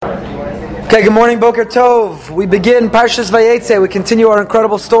Okay, good morning, Boker Tov. We begin Parshas Vayetze. We continue our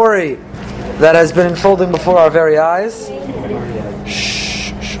incredible story that has been unfolding before our very eyes.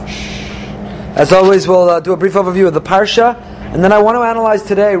 As always, we'll do a brief overview of the Parsha, and then I want to analyze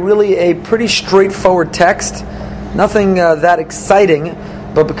today really a pretty straightforward text. Nothing that exciting,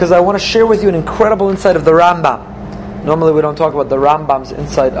 but because I want to share with you an incredible insight of the Rambam. Normally we don't talk about the Rambam's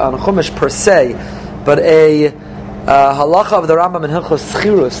insight on Chumash per se, but a halacha of the Rambam in Hilchos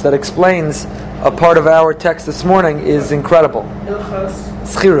Schirus that explains a part of our text this morning is incredible.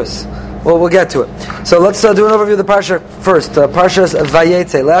 Schirus. Well, we'll get to it. So let's do an overview of the Parsha first. Parshas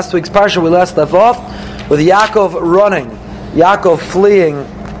Vayetze. Last week's Parsha we left off with Yaakov running. Yaakov fleeing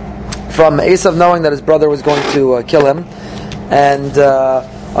from Esav, knowing that his brother was going to kill him, and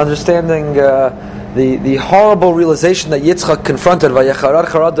understanding the horrible realization that Yitzchak confronted. Vayecharad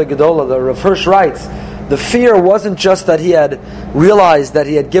charada gedola. The Rav Hirsch writes, the fear wasn't just that he had realized that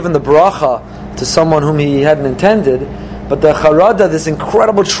he had given the bracha to someone whom he hadn't intended, but the charada, this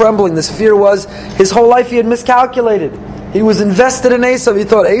incredible trembling, this fear was his whole life he had miscalculated. He was invested in Esav. He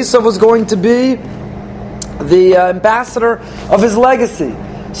thought Esav was going to be the ambassador of his legacy.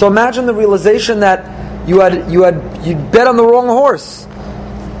 So imagine the realization that you bet on the wrong horse.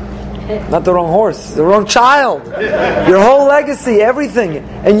 Not the wrong horse, the wrong child. Your whole legacy, everything.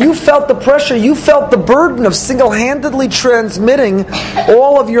 And you felt the pressure, you felt the burden of single-handedly transmitting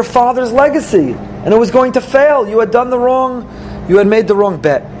all of your father's legacy. And it was going to fail. You had made the wrong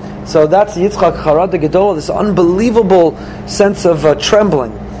bet. So that's Yitzchak Charad Gedolah, this unbelievable sense of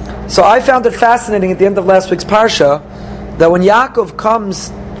trembling. So I found it fascinating at the end of last week's Parsha that when Yaakov comes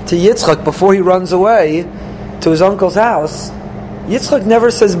to Yitzchak before he runs away to his uncle's house, Yitzchak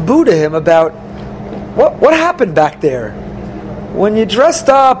never says boo to him about what happened back there. When you dressed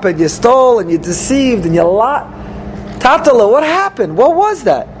up and you stole and you deceived and you lied. Tatala, what happened? What was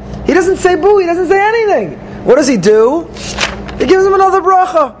that? He doesn't say boo, he doesn't say anything. What does he do? He gives him another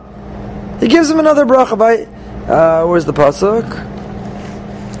bracha. Where's the pasuk?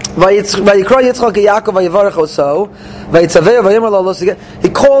 He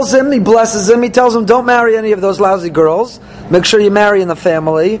calls him, he blesses him, he tells him, don't marry any of those lousy girls. Make sure you marry in the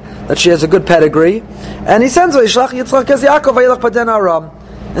family, that she has a good pedigree. And he sends her, and that's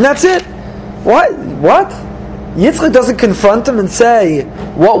it. What? Yitzchak doesn't confront him and say,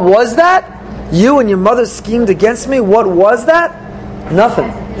 what was that? You and your mother schemed against me? What was that?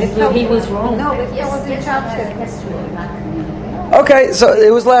 Nothing. He was wrong. No, but he was in charge. Okay, so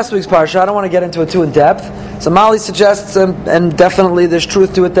it was last week's Parsha. I don't want to get into it too in depth. So Mali suggests, and definitely there's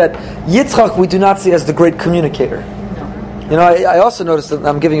truth to it, that Yitzchak we do not see as the great communicator. You know, I also noticed that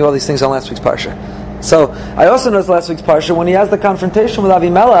I'm giving you all these things on last week's Parsha. So I also noticed last week's Parsha when he has the confrontation with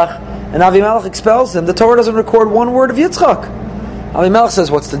Avimelech, and Avimelech expels him, the Torah doesn't record one word of Yitzchak. Avimelech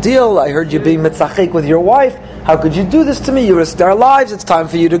says, what's the deal? I heard you being mitzachek with your wife. How could you do this to me? You risked our lives. It's time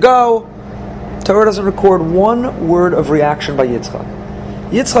for you to go. Torah doesn't record one word of reaction by Yitzchak.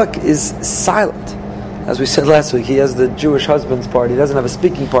 Yitzchak is silent. As we said last week, he has the Jewish husband's part. He doesn't have a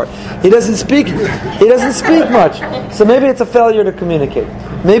speaking part. He doesn't speak much. So maybe it's a failure to communicate.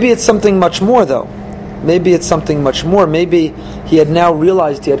 Maybe it's something much more, though. Maybe he had now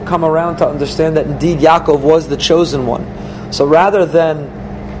realized, he had come around to understand that indeed Yaakov was the chosen one. So rather than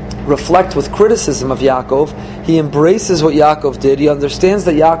reflect with criticism of Yaakov, he embraces what Yaakov did. He understands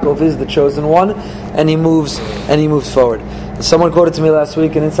that Yaakov is the chosen one, and he moves forward. And someone quoted to me last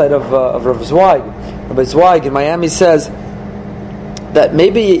week an insight of Rabbi Zweig. Rabbi Zweig in Miami says that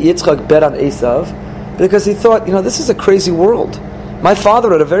maybe Yitzchak bet on Esav because he thought, this is a crazy world. My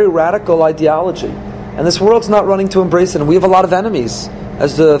father had a very radical ideology, and this world's not running to embrace it, and we have a lot of enemies.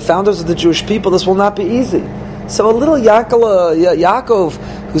 As the founders of the Jewish people, this will not be easy. So a little Yaakov,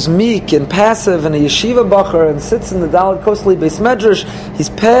 who's meek and passive and a yeshiva bacher and sits in the Dalet Kosli Beis Medrash, he's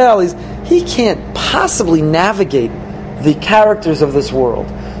pale, he can't possibly navigate the characters of this world.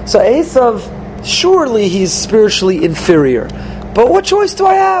 So Esav, surely he's spiritually inferior. But what choice do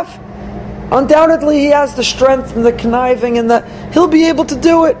I have? Undoubtedly he has the strength and the conniving and he'll be able to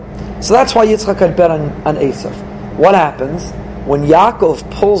do it. So that's why Yitzchak had bet on Esav. What happens? When Yaakov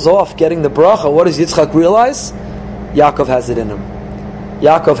pulls off getting the bracha, what does Yitzchak realize? Yaakov has it in him.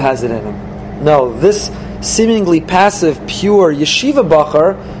 No, this seemingly passive, pure yeshiva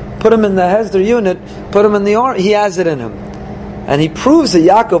bacher, put him in the Hesder unit, put him in the army, he has it in him. And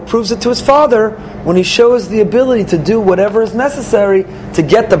Yaakov proves it to his father when he shows the ability to do whatever is necessary to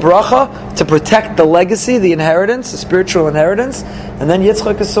get the bracha, to protect the legacy, the inheritance, the spiritual inheritance. And then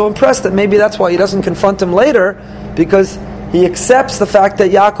Yitzchak is so impressed that maybe that's why he doesn't confront him later, because he accepts the fact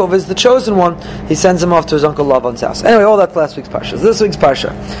that Yaakov is the chosen one. He sends him off to his uncle Lavan's house. Anyway, all that's last week's Parsha. This week's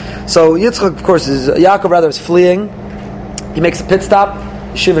Parsha. So Yitzchak, of course, Yaakov is fleeing. He makes a pit stop,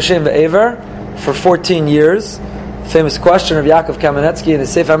 Yeshiva Shem Ve'ever, for 14 years. Famous question of Yaakov Kamenetsky in his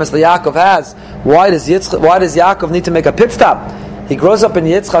Sefer Emes Yaakov has: why does Yaakov need to make a pit stop? He grows up in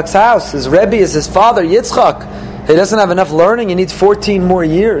Yitzchak's house. His Rebbe is his father, Yitzchak. He doesn't have enough learning. He needs 14 more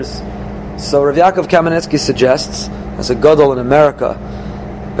years. So Rav Yaakov Kamenetsky suggests, as a gadol in America,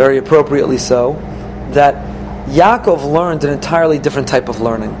 very appropriately so, that Yaakov learned an entirely different type of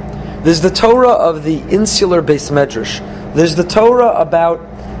learning. There's the Torah of the insular Beis Medrash. There's the Torah about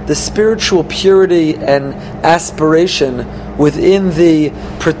the spiritual purity and aspiration within the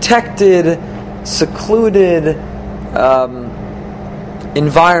protected, secluded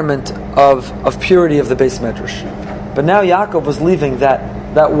environment of purity of the Beis Medrash. But now Yaakov was leaving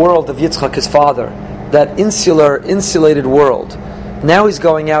that world of Yitzchak, his father, that insulated world. Now he's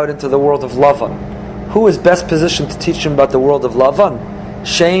going out into the world of Lavan. Who is best positioned to teach him about the world of Lavan?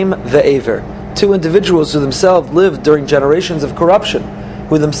 Shem ve'ever. Two individuals who themselves lived during generations of corruption,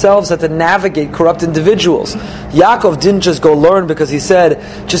 who themselves had to navigate corrupt individuals. Yaakov didn't just go learn because he said,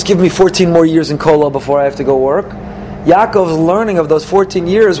 just give me 14 more years in Kola before I have to go work. Yaakov's learning of those 14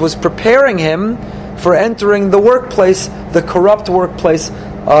 years was preparing him for entering the workplace, the corrupt workplace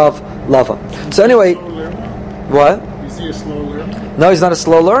of Lavan. So anyway, what? Is he a slow learner? No, he's not a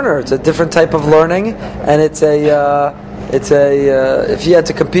slow learner. It's a different type of learning, and if you had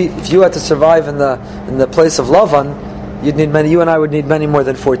to compete, if you had to survive in the place of Lavan, you and I would need many more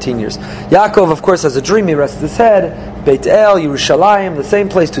than 14 years. Yaakov, of course, has a dream. He rests his head. Beit El, Yerushalayim, the same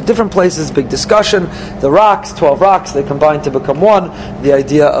place, two different places, big discussion. The rocks, 12 rocks, they combine to become one. The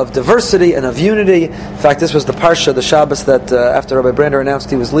idea of diversity and of unity. In fact, this was the Parsha, the Shabbos, that after Rabbi Brander announced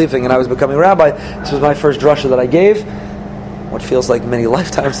he was leaving and I was becoming rabbi, this was my first drasha that I gave. What feels like many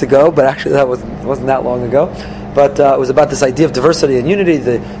lifetimes ago, but actually that wasn't that long ago. But it was about this idea of diversity and unity,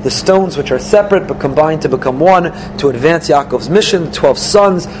 the stones which are separate but combined to become one, to advance Yaakov's mission, the 12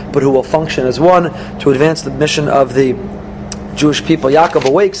 sons, but who will function as one, to advance the mission of the Jewish people. Yaakov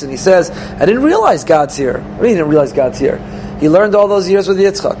awakes and he says, I didn't realize God's here. What do you mean he didn't realize God's here? He learned all those years with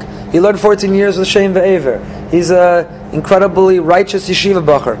Yitzchak. He learned 14 years with Shem Ve'ever. He's an incredibly righteous yeshiva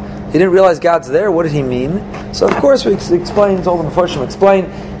bacher. He didn't realize God's there. What did he mean? So of course we explained, told him, Mepharshim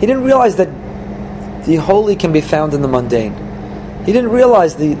explained, he didn't realize that the holy can be found in the mundane. He didn't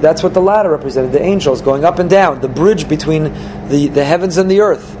realize that's what the ladder represented, the angels going up and down, the bridge between the heavens and the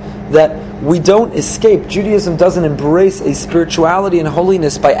earth, that we don't escape. Judaism doesn't embrace a spirituality and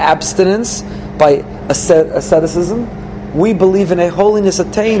holiness by abstinence, by asceticism. We believe in a holiness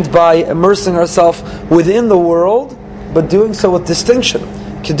attained by immersing ourselves within the world, but doing so with distinction,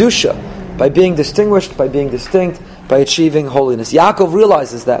 kedusha, by being distinguished, by being distinct, by achieving holiness. Yaakov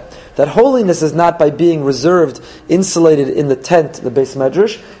realizes that holiness is not by being reserved, insulated in the tent, the Beis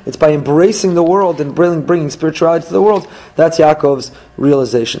Medrash. It's by embracing the world and bringing spirituality to the world. That's Yaakov's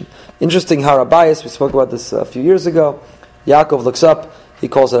realization. Interesting, Har Abayis, we spoke about this a few years ago. Yaakov looks up, he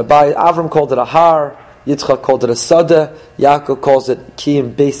calls it a Abayis. Avram called it a Har, Yitzchak called it a Sadeh, Yaakov calls it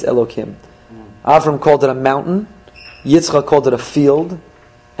Kiyim Beis Elokim. Avram called it a mountain, Yitzchak called it a field,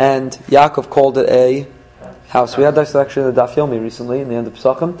 and Yaakov called it a house. We had that actually in the Daf Yomi recently, in the end of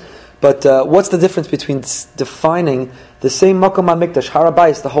Pesachim. But what's the difference between defining the same Makom HaMikdash, Har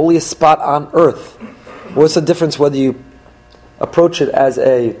Abayis, the holiest spot on earth? What's the difference whether you approach it as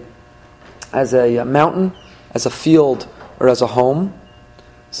a mountain, as a field, or as a home?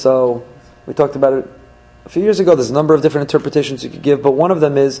 So we talked about it a few years ago. There's a number of different interpretations you could give, but one of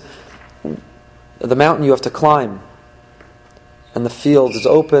them is the mountain you have to climb, and the field is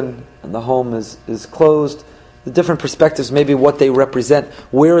open, and the home is closed. The different perspectives, maybe what they represent.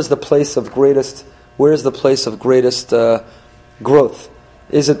 Where is the place of greatest growth?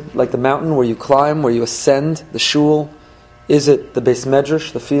 Is it like the mountain where you climb, where you ascend, the shul? Is it the Beis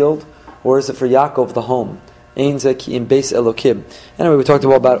Medrash, the field? Or is it for Yaakov, the home? Ein zeh ki im Beis Elokim. Anyway, we talked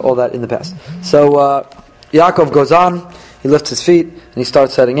about all that in the past. So Yaakov goes on, he lifts his feet, and he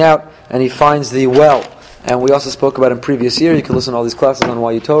starts heading out, and he finds the well. And we also spoke about in previous year, you can listen to all these classes on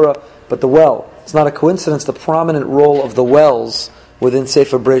YU Torah, but the well. It's not a coincidence, the prominent role of the wells within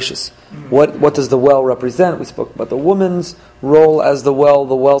Sefer Bereshis. What does the well represent? We spoke about the woman's role as the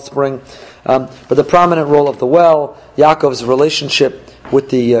wellspring. But the prominent role of the well, Yaakov's relationship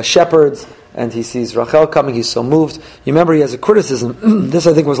with the shepherds, and he sees Rachel coming, he's so moved. You remember he has a criticism. This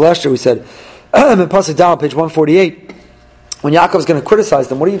I think was last year we said, in Pasuk down, page 148, when Yaakov's going to criticize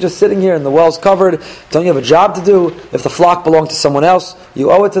them, what are you just sitting here and the well's covered? Don't you have a job to do? If the flock belonged to someone else, you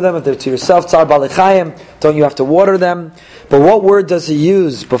owe it to them. If they're to yourself, Tzar Balechayim, don't you have to water them? But what word does he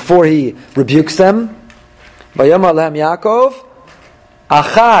use before he rebukes them? Vayomar lehem Yaakov,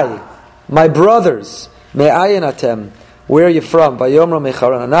 Achai. my brothers, me'ayin atem, where are you from? Vayomro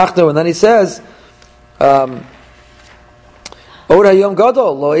mecharan anachnu, and then he says, Od hayom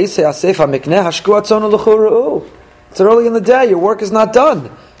gadol, lo eisei asef hamikneh hashku atzonu l'chu. It's early in the day, your work is not done.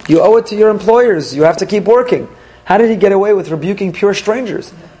 You owe it to your employers, you have to keep working. How did he get away with rebuking pure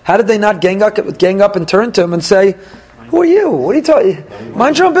strangers? How did they not gang up and turn to him and say, who are you? What are you talking?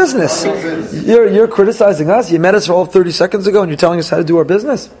 Mind your own business. You're criticizing us. You met us all 30 seconds ago and you're telling us how to do our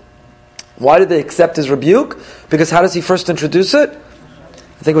business. Why did they accept his rebuke? Because how does he first introduce it?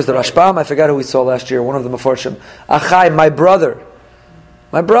 I think it was the Rashbam. I forgot who we saw last year. One of the Mefarshim. Achai, my brother.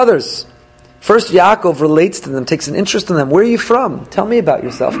 My brothers. First Yaakov relates to them, takes an interest in them. Where are you from? Tell me about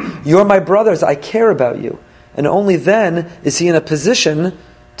yourself. You're my brothers. I care about you. And only then is he in a position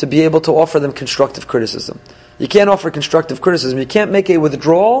to be able to offer them constructive criticism. You can't offer constructive criticism. You can't make a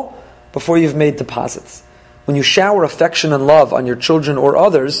withdrawal before you've made deposits. When you shower affection and love on your children or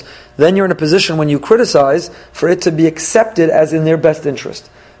others, then you're in a position when you criticize for it to be accepted as in their best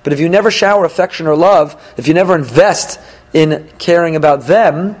interest. But if you never shower affection or love, if you never invest in caring about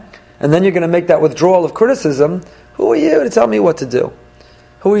them, and then you're going to make that withdrawal of criticism, who are you to tell me what to do?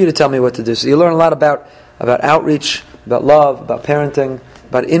 Who are you to tell me what to do? So you learn a lot about outreach, about love, about parenting,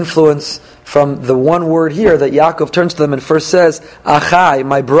 about influence from the one word here that Yaakov turns to them and first says, Achai,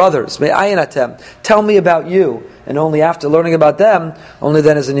 my brothers, me'ayin atem, tell me about you. And only after learning about them, only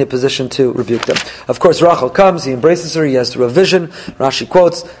then is he in a position to rebuke them. Of course, Rachel comes, he embraces her, he has through a vision. Rashi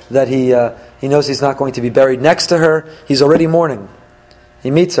quotes that he knows he's not going to be buried next to her. He's already mourning.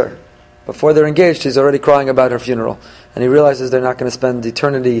 He meets her. Before they're engaged, he's already crying about her funeral. And he realizes they're not going to spend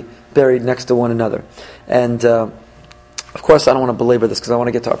eternity buried next to one another. And of course, I don't want to belabor this because I want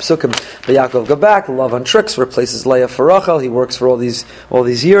to get to our psukim. But Yaakov go back, love on tricks, replaces Leah for Rachel. He works for all these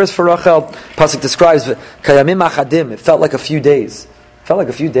years for Rachel. Pasuk describes kayamim achadim. It felt like a few days.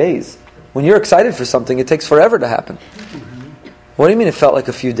 When you're excited for something, it takes forever to happen. What do you mean it felt like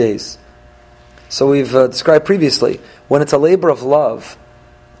a few days? So we've described previously, when it's a labor of love,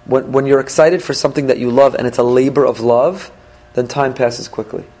 when you're excited for something that you love and it's a labor of love, then time passes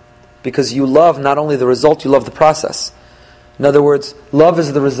quickly. Because you love not only the result, you love the process. In other words, love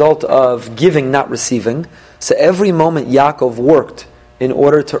is the result of giving, not receiving. So every moment Yaakov worked in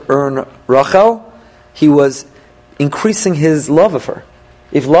order to earn Rachel, he was increasing his love of her.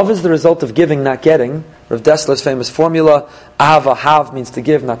 If love is the result of giving, not getting, Rav Dessler's famous formula, ahava, have means to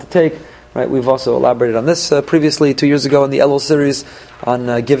give, not to take. Right? We've also elaborated on this previously 2 years ago in the Elul series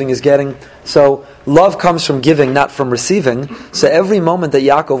on giving is getting. So love comes from giving, not from receiving. So every moment that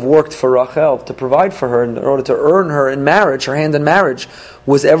Yaakov worked for Rachel to provide for her in order to earn her in marriage, her hand in marriage,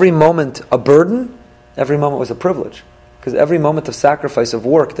 was every moment a burden, every moment was a privilege. Because every moment of sacrifice of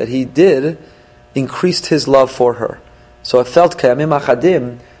work that he did increased his love for her. So it felt kayamim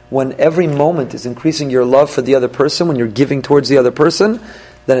achadim, when every moment is increasing your love for the other person, when you're giving towards the other person,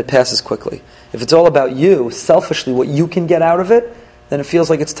 then it passes quickly. If it's all about you, selfishly, what you can get out of it, then it feels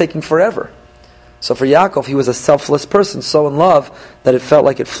like it's taking forever. So for Yaakov, he was a selfless person, so in love that it felt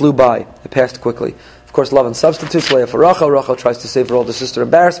like it flew by. It passed quickly. Of course, love and substitutes, Leah for Rachel. Rachel tries to save her older sister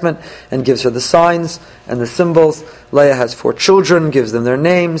embarrassment and gives her the signs and the symbols. Leah has 4 children, gives them their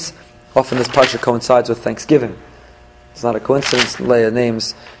names. Often this parsha coincides with Thanksgiving. It's not a coincidence. Leah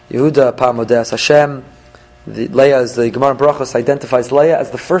names Yehuda, Pamodeas Hashem. Leah, as the Gemara Brachos identifies Leah as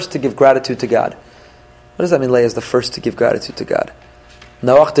the first to give gratitude to God. What does that mean, Leah is the first to give gratitude to God?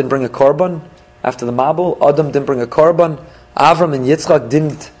 Noach didn't bring a korban after the Mabul. Adam didn't bring a korban. Avram and Yitzchak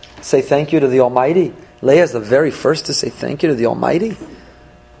didn't say thank you to the Almighty. Leah is the very first to say thank you to the Almighty.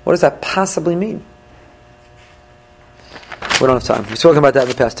 What does that possibly mean? We don't have time. We're talking about that in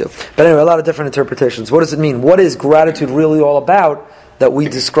the past too. But anyway, a lot of different interpretations. What does it mean? What is gratitude really all about? That we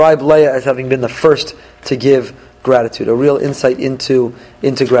describe Leah as having been the first to give gratitude, a real insight into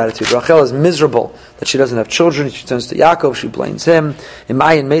gratitude. Rachel is miserable that she doesn't have children. She turns to Yaakov, she blames him.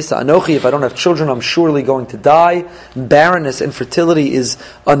 Imayin Mesa Anochi, if I don't have children, I'm surely going to die. Barrenness, infertility is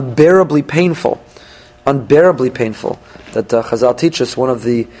unbearably painful. Unbearably painful. That Chazal teaches one of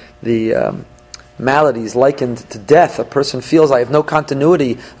the maladies likened to death. A person feels, I have no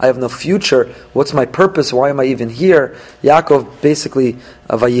continuity, I have no future, what's my purpose, why am I even here? Yaakov basically,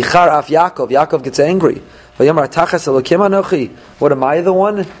 Vayichar af Yaakov gets angry. Vayamar Tachas Elokim Anochi, what am I the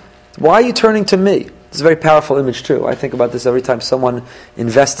one? Why are you turning to me? It's a very powerful image too. I think about this every time someone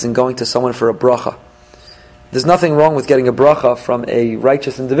invests in going to someone for a bracha. There's nothing wrong with getting a bracha from a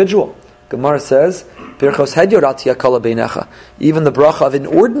righteous individual. Gemara says, even the bracha of an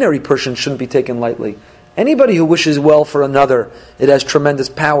ordinary person shouldn't be taken lightly. Anybody who wishes well for another, it has tremendous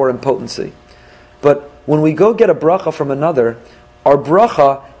power and potency. But when we go get a bracha from another, our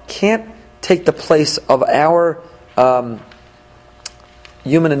bracha can't take the place of our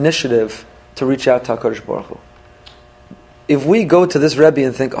human initiative to reach out to HaKadosh Baruch Hu. If we go to this Rebbe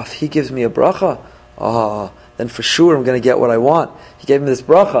and think, if he gives me a bracha, then for sure I'm going to get what I want. He gave me this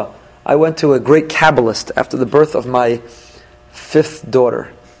bracha. I went to a great Kabbalist after the birth of my 5th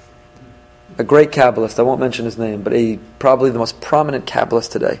daughter. A great Kabbalist, I won't mention his name, but probably the most prominent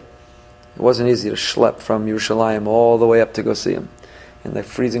Kabbalist today. It wasn't easy to schlep from Yerushalayim all the way up to go see him. In the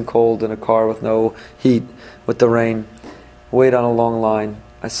freezing cold in a car with no heat, with the rain. Wait on a long line.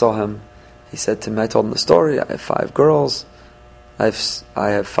 I saw him. He said to me, I told him the story, I have 5 girls. I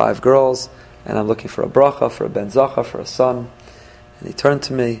have 5 girls, and I'm looking for a bracha, for a ben zacha, for a son. And he turned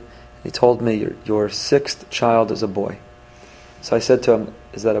to me, and he told me, your 6th child is a boy. So I said to him,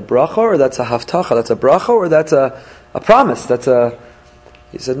 is that a bracha, or that's a havtacha? That's a bracha, or that's a promise?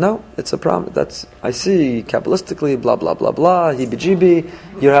 He said, no, it's a promise. I see, Kabbalistically, blah, blah, blah, blah, heebie-jeebie,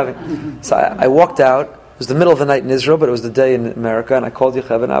 you're having... So I walked out. It was the middle of the night in Israel, but it was the day in America, and I called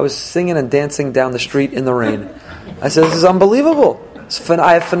Yocheved, and I was singing and dancing down the street in the rain. I said, this is unbelievable.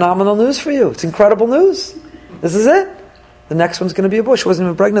 I have phenomenal news for you. It's incredible news. This is it. The next one's going to be a boy. She wasn't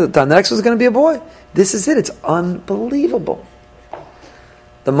even pregnant at the time. The next one's going to be a boy. This is it. It's unbelievable.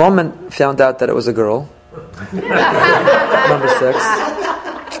 The moment found out that it was a girl, number 6,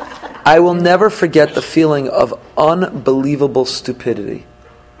 I will never forget the feeling of unbelievable stupidity.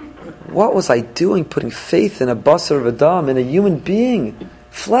 What was I doing putting faith in a basar v'dam, in a human being,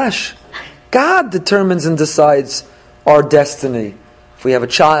 flesh? God determines and decides our destiny. If we have a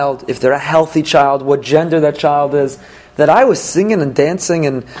child, if they're a healthy child, what gender that child is. That I was singing and dancing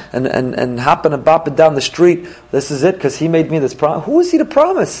and hopping and bopping down the street. This is it because he made me this promise. Who is he to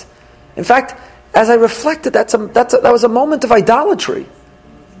promise? In fact, as I reflected, that was a moment of idolatry.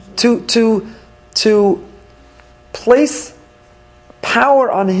 To place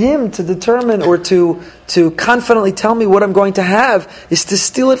power on him to determine or to confidently tell me what I'm going to have is to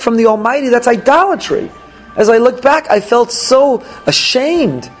steal it from the Almighty. That's idolatry. As I look back, I felt so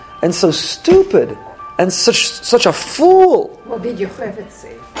ashamed and so stupid and such a fool. What did Yocheved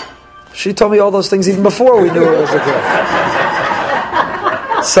say? She told me all those things even before we knew it was a girl.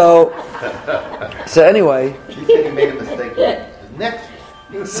 So anyway. She said you made a mistake. Next.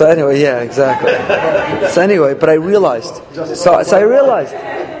 So anyway, yeah, exactly. So anyway, but I realized. So I realized.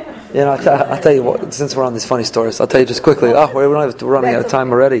 I'll tell you what. Since we're on these funny stories, I'll tell you just quickly. We're running out of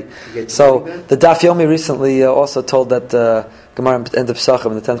time already. So the Daf Yomi recently also told that Gemara end of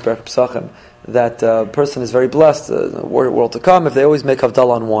Pesachim, in the 10th paragraph of Pesachim, that a person is very blessed, the world to come, if they always make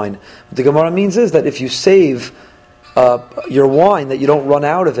havdalah on wine. What the Gemara means is that if you save your wine, that you don't run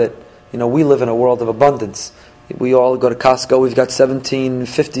out of it. We live in a world of abundance. We all go to Costco, we've got 17,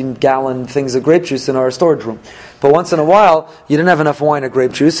 50-gallon things of grape juice in our storage room. But once in a while, you didn't have enough wine or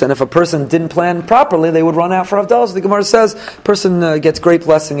grape juice, and if a person didn't plan properly, they would run out for Havdalah. So the Gemara says, a person gets great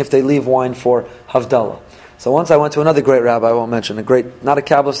blessing if they leave wine for Havdalah. So once I went to another great rabbi, I won't mention, not a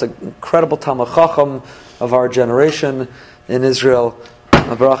Kabbalist, an incredible Talmud Chacham of our generation in Israel,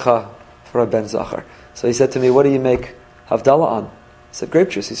 a bracha for a ben zachar. So he said to me, what do you make Havdalah on? I said, grape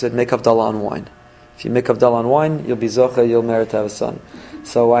juice. He said, make Havdalah on wine. If you make Havdalah on wine, you'll be zocha, you'll merit to have a son.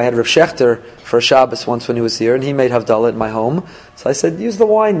 So I had Rav Shechter for a Shabbos once when he was here, and he made Havdalah at my home. So I said, use the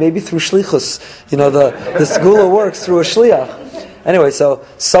wine, maybe through shlichus. The segula works through a shliach. Anyway, so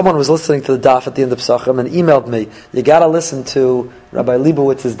someone was listening to the daf at the end of Pesachim and emailed me, you got to listen to Rabbi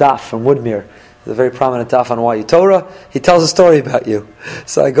Leibowitz's daf from Woodmere. There's a very prominent daf on YU Torah. He tells a story about you.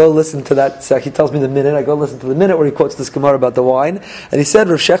 So I go listen to that. He tells me the minute. I go listen to the minute where he quotes this Gemara about the wine. And he said,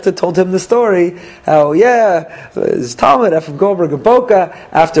 Rav Shechter told him the story, how, his Talmud, Ephraim Goldberg of Boca,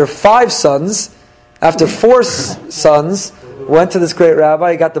 after 4 sons, went to this great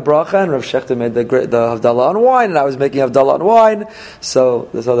rabbi, he got the bracha, and Rav Shechter made the Havdalah on wine, and I was making Havdalah on wine. So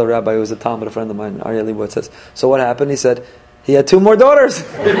this other rabbi, who was a Talmud, a friend of mine, Aryeh Leibowitz, says, so what happened? He said, he had 2 more daughters.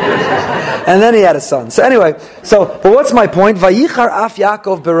 And then he had a son. So anyway, but what's my point? Vayichar af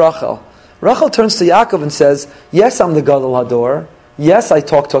Yaakov berachel. Rachel turns to Yaakov and says, yes, I'm the Gadol Hador. Yes, I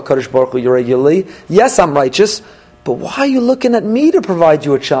talk to HaKadosh Baruch Hu regularly. Yes, I'm righteous. But why are you looking at me to provide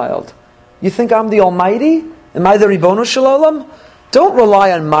you a child? You think I'm the Almighty? Am I the Ribono Shel Olam? Don't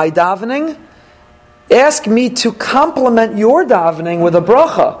rely on my davening. Ask me to complement your davening with a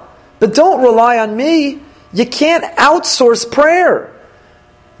bracha. But don't rely on me. You can't outsource prayer.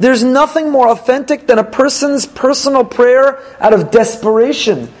 There's nothing more authentic than a person's personal prayer out of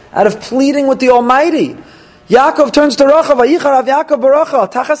desperation, out of pleading with the Almighty. Yaakov turns to Rachel, Vayichar av Yaakov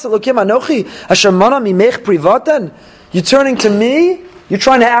b'Rachel, Tachas Elokim Anochi, Asher mana mimech privatan. You're turning to me? You're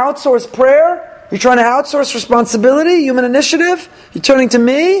trying to outsource prayer? You're trying to outsource responsibility, human initiative? You're turning to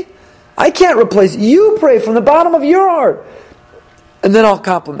me? I can't replace it. You pray from the bottom of your heart. And then I'll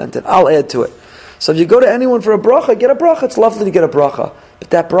complement it. I'll add to it. So if you go to anyone for a bracha, get a bracha. It's lovely to get a bracha. But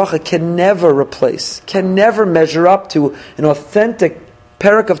that bracha can never replace, can never measure up to an authentic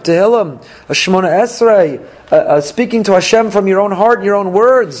Perek of Tehillim, a Shemona Esrei, speaking to Hashem from your own heart and your own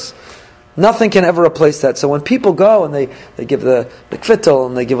words. Nothing can ever replace that. So when people go and they give the kvittel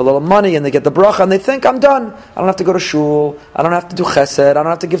and they give a little money and they get the bracha and they think, I'm done. I don't have to go to shul. I don't have to do chesed. I don't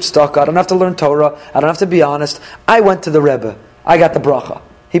have to give tzedakah. I don't have to learn Torah. I don't have to be honest. I went to the Rebbe. I got the bracha.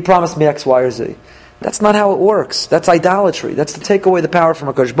 He promised me X, Y, or Z. That's not how it works. That's idolatry. That's to take away the power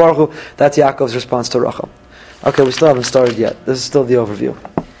from HaKadosh Baruch Hu. That's Yaakov's response to Rachel. Okay, we still haven't started yet. This is still the overview.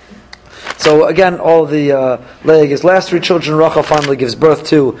 So again, all the Leah's last three children, Rachel finally gives birth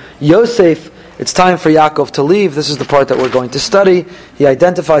to Yosef. It's time for Yaakov to leave. This is the part that we're going to study. He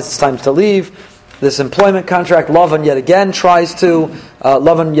identifies it's time to leave. This employment contract, Lavan yet again tries to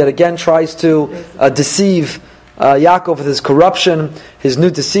deceive Yaakov with his corruption. His new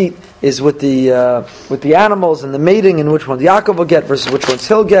deceit is with the animals and the mating, and which ones Yaakov will get versus which ones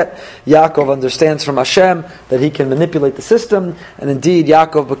he'll get. Yaakov understands from Hashem that he can manipulate the system, and indeed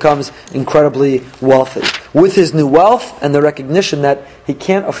Yaakov becomes incredibly wealthy. With his new wealth and the recognition that he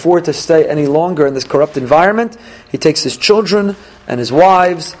can't afford to stay any longer in this corrupt environment, he takes his children and his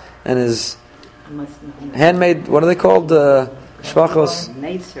wives and his handmaid, what are they called?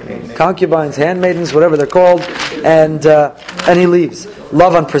 Shvachos, concubines, handmaidens, whatever they're called, and he leaves.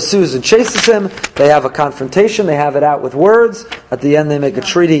 Lavan pursues and chases him. They have a confrontation. They have it out with words. At the end, they make a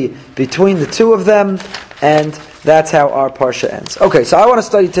treaty between the two of them, and that's how our parsha ends. Okay, so I want to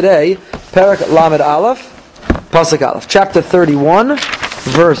study today Perek Lamed Aleph, Pasuk Aleph, chapter 31,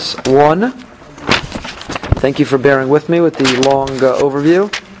 verse 1. Thank you for bearing with me with the long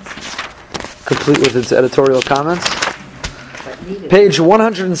overview, complete with its editorial comments. Page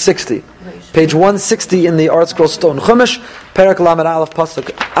 160. Page 160 in the Art Scroll Stone Chumash, Perek Lamed Aleph,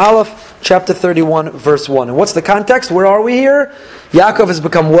 Pasuk Aleph, chapter 31, verse 1. And what's the context? Where are we here? Yaakov has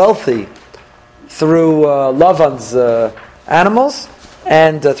become wealthy through Lavan's animals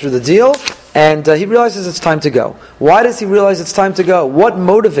and through the deal, and he realizes it's time to go. Why does he realize it's time to go? What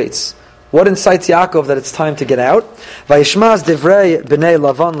motivates? What incites Yaakov that it's time to get out? Vayishmaz divrei b'nei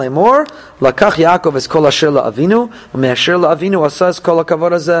Lavan lemor, lakach Yaakov es kol asher la'avinu, u'me'asher la'avinu asaz kol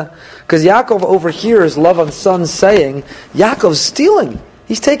hakavod hazeh. Because Yaakov overhears Lavan's son saying, Yaakov's stealing.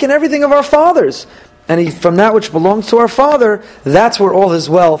 He's taken everything of our fathers. And from that which belongs to our father, that's where all his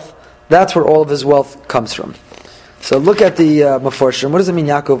wealth, that's where all of his wealth comes from. So look at the Mefarshim. What does it mean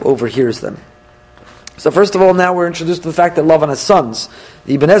Yaakov overhears them? So first of all, now we're introduced to the fact that Lavan has sons.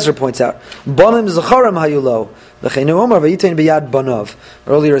 Ibn Ezra points out, Banim zacharim hayulo, v'cheinu omar v'yitain b'yad banav.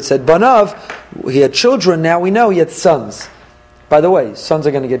 Earlier it said banav, he had children, now we know he had sons. By the way, sons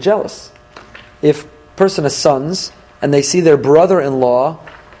are going to get jealous. If a person has sons, and they see their brother-in-law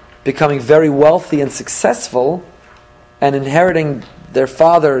becoming very wealthy and successful, and inheriting their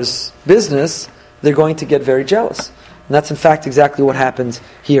father's business, they're going to get very jealous. And that's in fact exactly what happens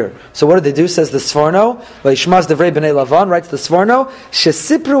here. So what did they do? Says the Sforno, Vayishmaz Devrei B'nei Lavan, writes the Sforno,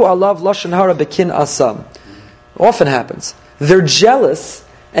 Shesipru alav lashon hara bekin asam. Often happens. They're jealous,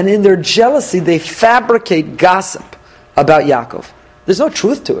 and in their jealousy they fabricate gossip about Yaakov. There's no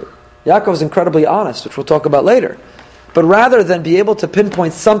truth to it. Yaakov is incredibly honest, which we'll talk about later. But rather than be able to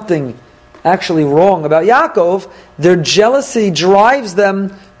pinpoint something actually wrong about Yaakov, their jealousy drives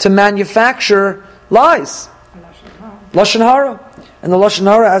them to manufacture lies. Lashon hara. And the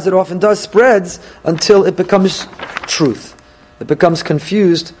Lashon hara, as it often does, spreads until it becomes truth. It becomes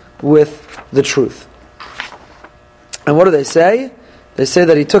confused with the truth. And what do they say? They say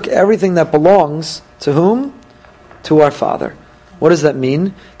that he took everything that belongs to whom? To our father. What does that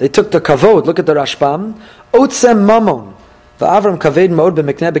mean? They took the kavod. Look at the Rashbam. Otzem mamon. Va'avram kaved ma'od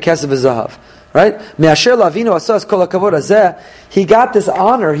b'mekneh b'kesav v'zahav. Right? Me'asher la'avinu asas kol ha'kavod hazeh. He got this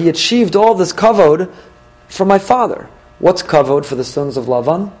honor. He achieved all this kavod from my father. What's kavod for the sons of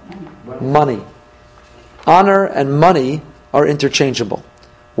Lavan? Money. Honor and money are interchangeable.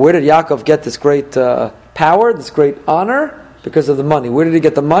 Where did Yaakov get this great power, this great honor? Because of the money. Where did he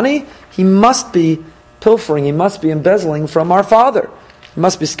get the money? He must be pilfering, he must be embezzling from our father. He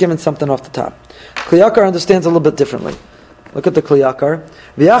must be skimming something off the top. Kliyakar understands a little bit differently. Look at the Kliyakar.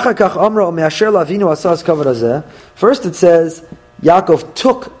 First it says, Yaakov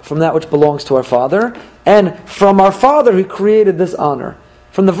took from that which belongs to our father, and from our father he created this honor.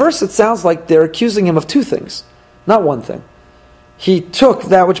 From the verse it sounds like they're accusing him of two things, not one thing. He took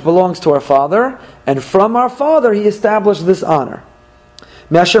that which belongs to our father, and from our father he established this honor.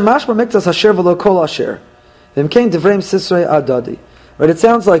 Me'asher mashma miktas asher v'lo kol asher. V'imkein devreim sisrei adadi. Right? It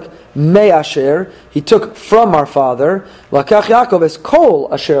sounds like me'asher, he took from our father. Lakach Yaakov es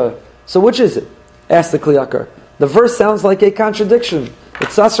kol asher. So which is it? Asked the Kli Yakar. The verse sounds like a contradiction.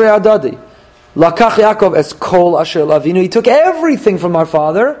 It's sasrei adadi. Lakach Yaakov es kol asher lavinu. He took everything from our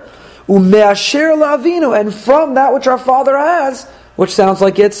father. Ume'asher lavinu. And from that which our father has, which sounds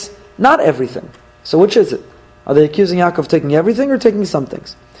like it's not everything. So which is it? Are they accusing Yaakov of taking everything or taking some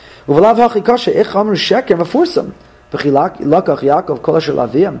things?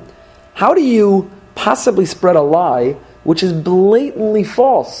 How do you possibly spread a lie which is blatantly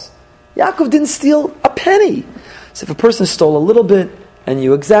false? Yaakov didn't steal a penny. So if a person stole a little bit and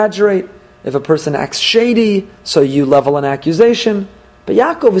you exaggerate, if a person acts shady, so you level an accusation, but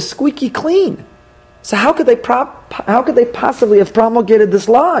Yaakov is squeaky clean. So how could they possibly have promulgated this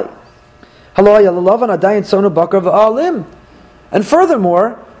lie? And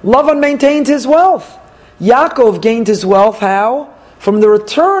furthermore, Lavan maintained his wealth. Yaakov gained his wealth how? From the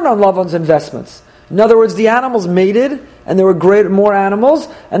return on Lavan's investments. In other words, the animals mated, and there were more animals,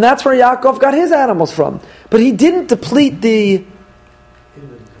 and that's where Yaakov got his animals from. But he didn't deplete the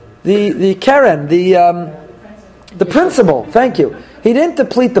keren, the principal. Thank you. He didn't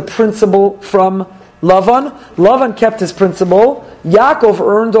deplete the principal from Lavan. Lavan kept his principal. Yaakov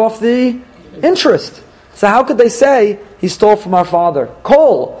earned off the interest. So how could they say he stole from our father?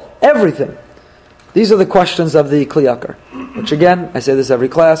 Kol, everything. These are the questions of the Kli Yakar. Which again, I say this every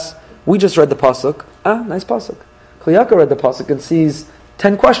class. We just read the pasuk. Nice pasuk. Kli Yakar read the pasuk and sees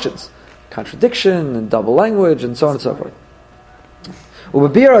 10 questions, contradiction and double language and so on and so forth.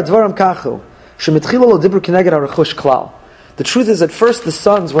 The truth is, at first the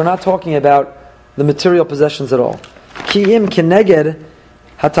sons were not talking about the material possessions at all. Ki'im keneged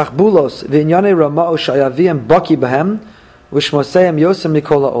hatachbulos v'inyanei rama'o shayavim baki b'hem v'shmoseim yosem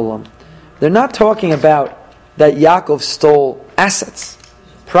mikol ha'olam. They're not talking about that Yaakov stole assets,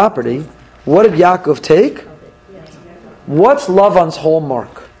 property. What did Yaakov take? What's Lavan's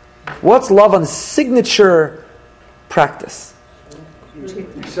hallmark? What's Lavan's signature practice?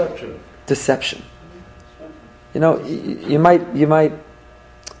 Deception. You know, you might.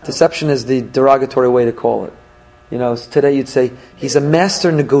 Deception is the derogatory way to call it. You know, today you'd say he's a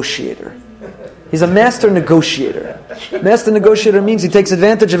master negotiator. He's a master negotiator. Master negotiator means he takes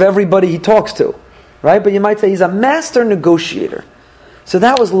advantage of everybody he talks to, right? But you might say he's a master negotiator. So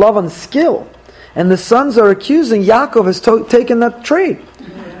that was Lavan's skill, and the sons are accusing Yaakov has taken that trade.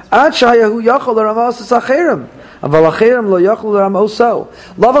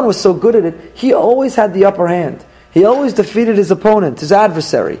 Lavan was so good at it, he always had the upper hand. He always defeated his opponent, his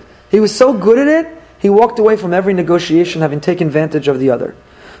adversary. He was so good at it, he walked away from every negotiation having taken advantage of the other.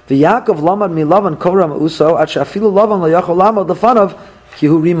 V'Yaakov lamad mi Lavan koram uso at she'afilu Lavan lo yachol lamad lefanav ki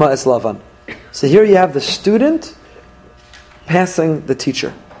hu rima es Lavan. So here you have the student passing the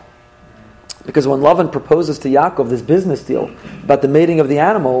teacher. Because when Lavan proposes to Yaakov this business deal about the mating of the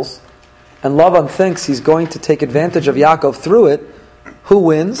animals, and Lavan thinks he's going to take advantage of Yaakov through it, who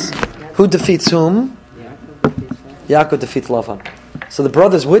wins? Who defeats whom? Yaakov defeats Lavan. So the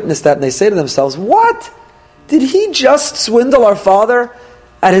brothers witness that and they say to themselves, what? Did he just swindle our father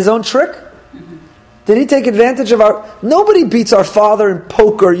at his own trick? Did he take advantage of our... Nobody beats our father in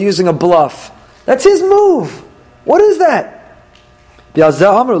poker using a bluff. That's his move. What is that?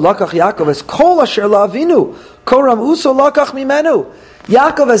 Yaakov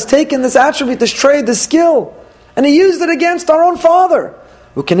has taken this attribute, this trade, this skill, and he used it against our own father.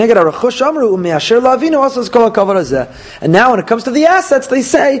 And now when it comes to the assets, they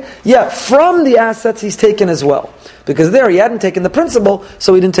say, yeah, from the assets he's taken as well. Because there he hadn't taken the principal,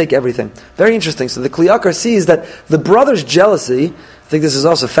 so he didn't take everything. Very interesting. So the Kli Yakar sees that the brothers' jealousy, I think this is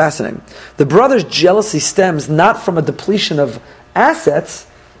also fascinating, the brothers' jealousy stems not from a depletion of assets,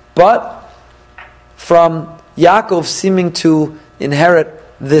 but from Yaakov seeming to inherit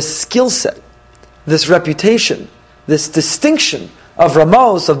this skill set, this reputation, this distinction of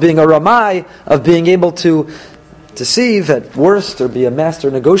Ramos, of being a Ramai, of being able to deceive at worst or be a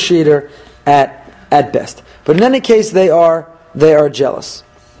master negotiator at best. But in any case, they are jealous.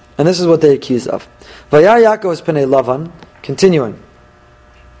 And this is what they accuse of. Vayar Yaakov es penei Lavan, continuing.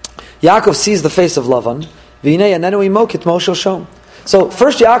 Yaakov sees the face of Lavan. V'hinei anenu imo kitmo shel shom. So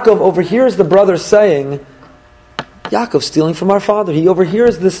first Yaakov overhears the brothers saying, Yaakov stealing from our father. He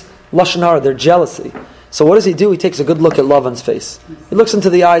overhears this lashon hara, their jealousy. So what does he do? He takes a good look at Lavan's face. He looks into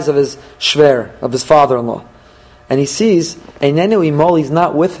the eyes of his shver, of his father-in-law. And he sees, Einenu imol, he's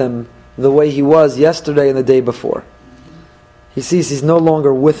not with him the way he was yesterday and the day before. He sees he's no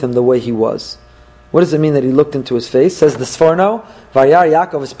longer with him the way he was. What does it mean that he looked into his face? Says the Sforno, Vayar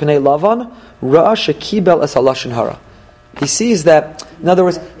Yaakov es Pnei Lavan, Ra'a shekibel es halashon hara. He sees that, in other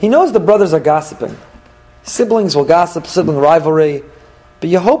words, he knows the brothers are gossiping. Siblings will gossip, sibling rivalry, but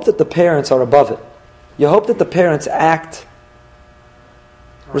you hope that the parents are above it. You hope that the parents act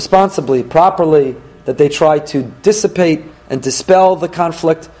responsibly, properly, that they try to dissipate and dispel the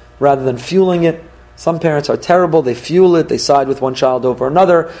conflict rather than fueling it. Some parents are terrible, they fuel it, they side with one child over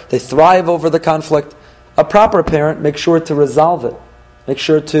another, they thrive over the conflict. A proper parent makes sure to resolve it, makes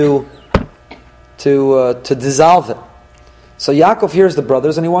sure to dissolve it. So Yaakov hears the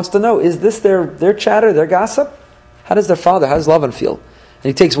brothers and he wants to know, is this their chatter, their gossip? How does their father, how does Lavan feel? And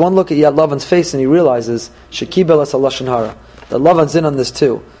he takes one look at Lavan's face and he realizes, Shekibel es halashon hara, that Lavan's in on this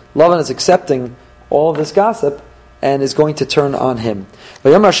too. Lavan is accepting all of this gossip and is going to turn on him.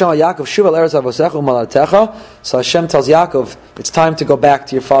 So Hashem tells Yaakov, it's time to go back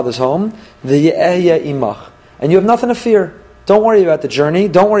to your father's home. And you have nothing to fear. Don't worry about the journey.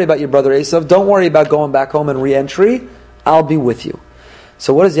 Don't worry about your brother Esav. Don't worry about going back home and re-entry. I'll be with you.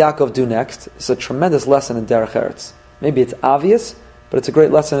 So what does Yaakov do next? It's a tremendous lesson in Derech Eretz. Maybe it's obvious, but it's a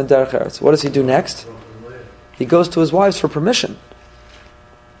great lesson in Derech Eretz. What does he do next? He goes to his wives for permission.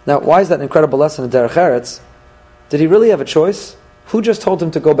 Now, why is that an incredible lesson in Derech Eretz? Did he really have a choice? Who just told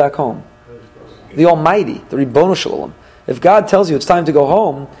him to go back home? The Almighty, the Ribono Shel Olam. If God tells you it's time to go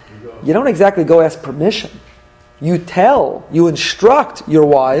home, you don't exactly go ask permission. You instruct your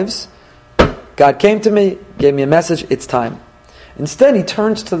wives, God came to me, gave me a message, it's time. Instead, he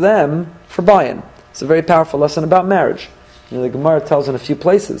turns to them for buy-in. It's a very powerful lesson about marriage. The Gemara tells in a few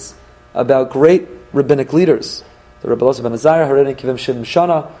places about great rabbinic leaders. The Rebbe Elazar ben Azariah, Haredim Kivim Shivim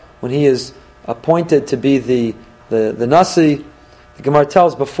Shana, when he is appointed to be the Nasi, the Gemara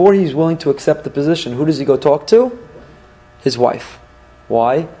tells before he's willing to accept the position, who does he go talk to? His wife.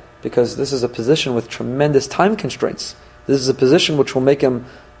 Why? Because this is a position with tremendous time constraints. This is a position which will make him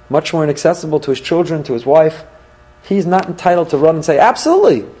much more inaccessible to his children, to his wife. He's not entitled to run and say,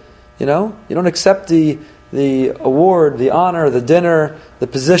 absolutely. You don't accept the award, the honor, the dinner, the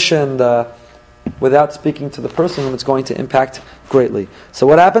position, without speaking to the person whom it's going to impact greatly. So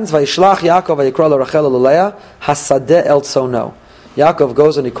what happens? Vayishlach Yaakov vayikra Rachel Leah hasadeh el tzono. Yaakov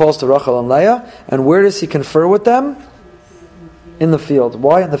goes and he calls to Rachel and Leah, and where does he confer with them? In the field.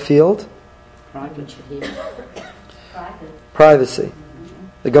 Why in the field? Privacy.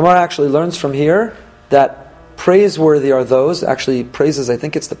 The Gemara actually learns from here that praiseworthy are those, actually praises, I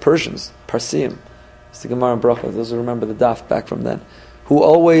think it's the Persians, Parsim. It's the Gemara and Bracha, those who remember the daf back from then, who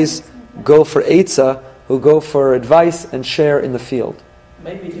always go for eitzah, who go for advice and share in the field.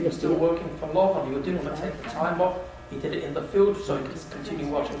 Maybe he was still working for Lavan, he didn't want to take the time off, he did it in the field so he could continue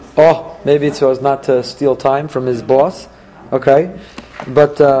watching. Maybe it was not to steal time from his boss, okay?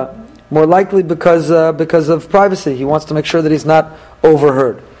 But more likely because of privacy. He wants to make sure that he's not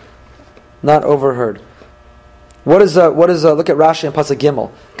overheard. Not overheard. Look at Rashi and Pasuk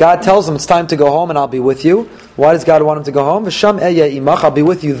Gimel. God tells him it's time to go home and I'll be with you. Why does God want him to go home? V'sham eya imach, I'll be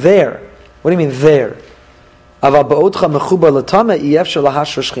with you there. What do you mean there? As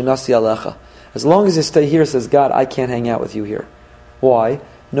long as you stay here, says God, I can't hang out with you here. Why?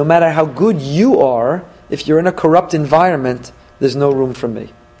 No matter how good you are, if you're in a corrupt environment, there's no room for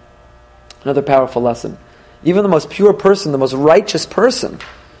me. Another powerful lesson. Even the most pure person, the most righteous person,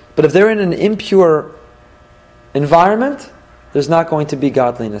 but if they're in an impure environment, there's not going to be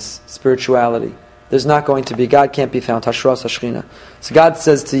godliness, spirituality. There's not going to be, God can't be found, Hashras Hashchina. So God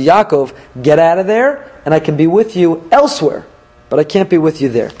says to Yaakov, get out of there, and I can be with you elsewhere, but I can't be with you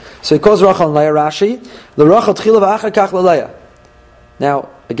there. So he calls Rachel and Leah Rashi, L'Rachel Tchila v'achar kach l'Leah. Now,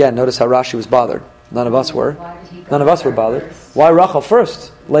 again, notice how Rashi was bothered. None of us were. None of us were bothered. Why Rachel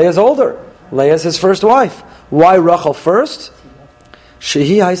first? Leah's older. Leah's his first wife. Why Rachel first?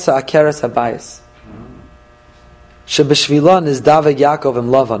 Shehi haisa akeres habayis. Shebeshvila nizdaveg Yaakov and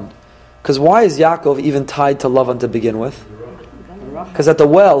Lavan. Because why is Yaakov even tied to Lavan to begin with? Because at the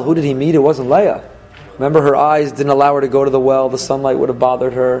well, who did he meet? It wasn't Leah. Remember, her eyes didn't allow her to go to the well. The sunlight would have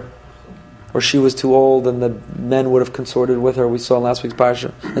bothered her. Or she was too old and the men would have consorted with her. We saw in last week's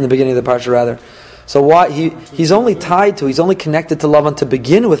parsha, in the beginning of the parsha rather. So why he's only connected to Lavan to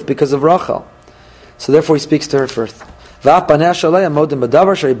begin with because of Rachel. So therefore he speaks to her first. Even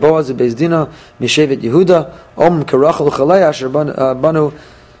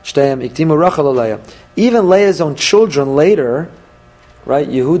Leah's own children later, right?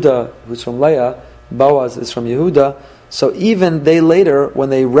 Yehuda, who's from Leah, Boaz is from Yehuda. So even they later, when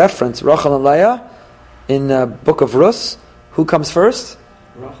they reference Rachel and Leah in book of Rus, who comes first?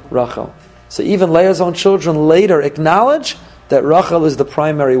 Rachel. So even Leah's own children later acknowledge that Rachel is the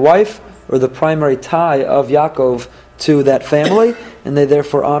primary wife. or the primary tie of Yaakov to that family, and they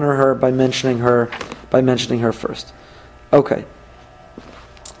therefore honor her by mentioning her first. Okay,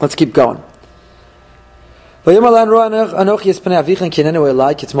 let's keep going. So he tells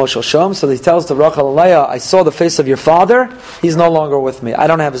to Rachel, Leah, I saw the face of your father. He's no longer with me. I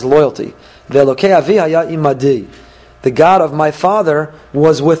don't have his loyalty. The God of my father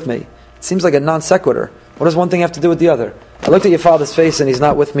was with me. It seems like a non sequitur. What does one thing have to do with the other? I looked at your father's face and he's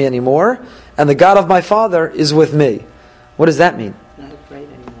not with me anymore, and the God of my father is with me. What does that mean? Not afraid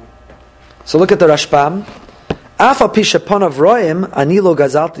anymore. So look at the Rashbam. I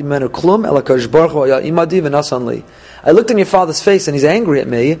looked in your father's face and he's angry at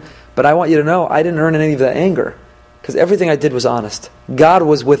me, but I want you to know I didn't earn any of that anger, because everything I did was honest. God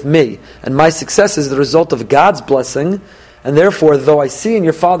was with me, and my success is the result of God's blessing, and therefore, though I see in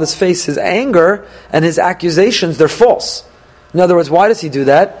your father's face his anger and his accusations, they're false. In other words, why does he do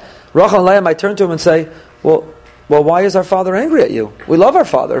that? Rachel and Leah might turn to him and say, well, why is our father angry at you? We love our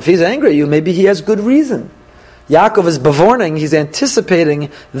father. If he's angry at you, maybe he has good reason. Yaakov is bevorning, he's anticipating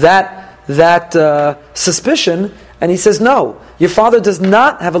that suspicion, and he says, no, your father does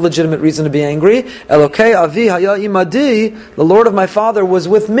not have a legitimate reason to be angry. Elokei avi haya imadi, the Lord of my father was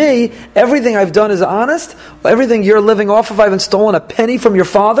with me. Everything I've done is honest. Everything you're living off of, I haven't stolen a penny from your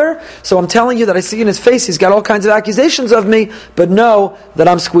father. So I'm telling you that I see in his face, he's got all kinds of accusations of me, but know that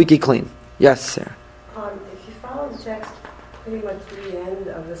I'm squeaky clean. Yes, Sarah. If you follow the text pretty much to the end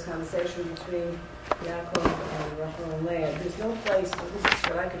of this conversation between Yaakov and Rachel and Leah, there's no place, at least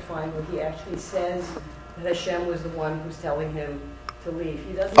that I could find, where he actually says that Hashem was the one who's telling him to leave.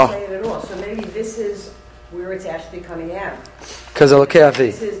 He doesn't say it at all. So maybe this is where it's actually coming out. Because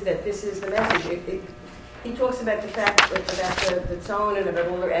this is the message. He talks about the fact about the tone and about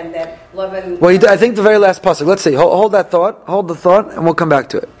all, and that love and. Well, I think the very last pasuk. Let's see. Hold that thought. Hold the thought, and we'll come back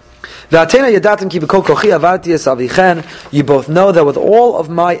to it. You both know that with all of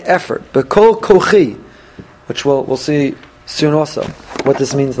my effort, bekol kochi, which we'll see soon also what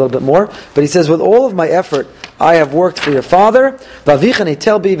this means a little bit more. But he says, with all of my effort, I have worked for your father. While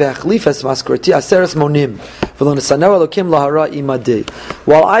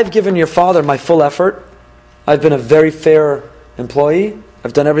I've given your father my full effort, I've been a very fair employee.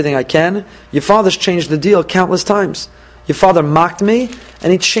 I've done everything I can. Your father's changed the deal countless times. Your father mocked me,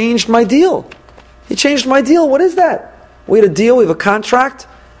 and he changed my deal. He changed my deal. What is that? We had a deal, we have a contract,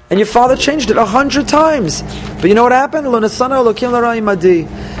 and your father changed it 100 times. But you know what happened?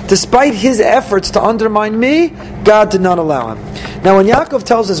 Despite his efforts to undermine me, God did not allow him. Now when Yaakov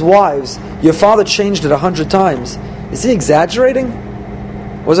tells his wives, your father changed it 100 times, is he exaggerating?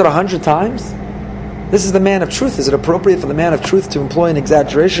 Was it 100 times? This is the man of truth. Is it appropriate for the man of truth to employ an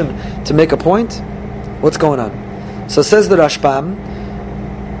exaggeration to make a point? What's going on? So says the Rashbam,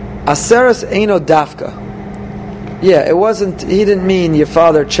 Aseres Eino Dafka. Yeah, it wasn't, he didn't mean your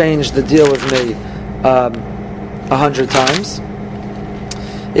father changed the deal with me 100 times.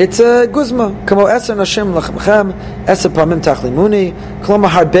 It's a guzma. Kamo eser nashim lachem, eser pamim tachlimuni, kloma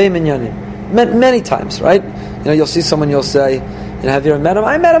harbe minyanim. Many times, right? You'll see someone, you'll say, have you ever met him?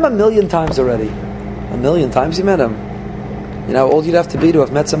 I met him 1,000,000 times already. 1,000,000 times you met him. You know how old you'd have to be to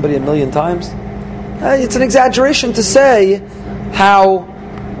have met somebody 1,000,000 times? It's an exaggeration to say how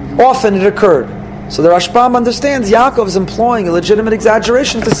often it occurred. So the Rashbam understands Yaakov is employing a legitimate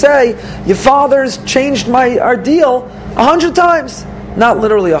exaggeration to say, your father's changed our deal 100 times. Not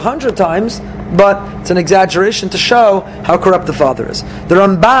literally 100 times, but it's an exaggeration to show how corrupt the father is. The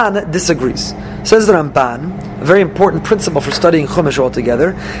Ramban disagrees. Says the Ramban, a very important principle for studying Chumash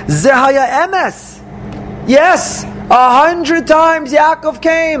altogether, Zehaya emes. Yes, 100 times Yaakov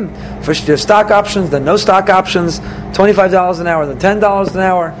came. First you have stock options, then no stock options, $25 an hour, then $10 an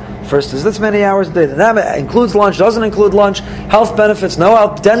hour. First is this many hours a day, then that includes lunch, doesn't include lunch, health benefits, no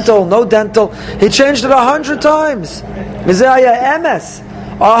health, dental, no dental. He changed it 100 times.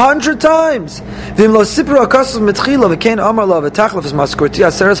 100 times.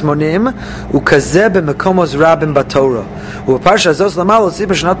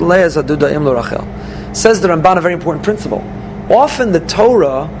 Says the Ramban a very important principle. Often the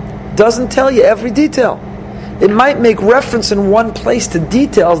Torah doesn't tell you every detail. It might make reference in one place to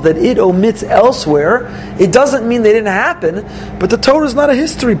details that it omits elsewhere. It doesn't mean they didn't happen, but the Torah is not a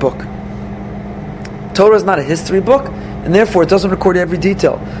history book. Torah is not a history book, and therefore it doesn't record every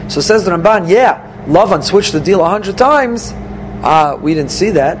detail. So says the Ramban, Lavan switched the deal 100 times. We didn't see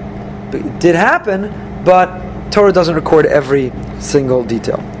that. But it did happen, but Torah doesn't record every single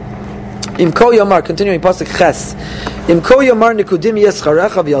detail. Imko Yomar, continuing pasuk Ches. Imko Yomar Nikudim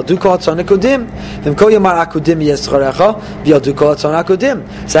Yescharecha v'yaldu kol atzon Nikudim. Imko Yomar Akudim Yescharecha v'yaldu kol atzon Akudim.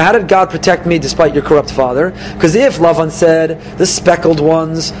 So how did God protect me despite your corrupt father? Because if Lavan said the speckled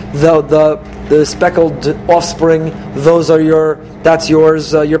ones, the speckled offspring, that's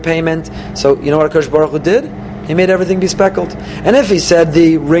yours, your payment. So you know what HaKadosh Baruch Hu did? He made everything be speckled. And if he said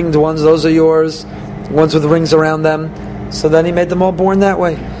the ringed ones, those are yours, ones with rings around them, so then he made them all born that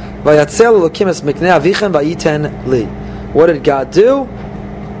way. What did God do?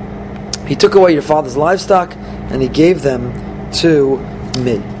 He took away your father's livestock and he gave them to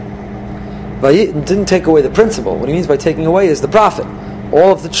me. Didn't take away the principle. What he means by taking away is the profit.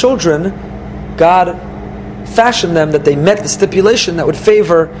 All of the children, God fashioned them that they met the stipulation that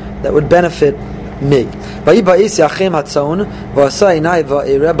would benefit me. So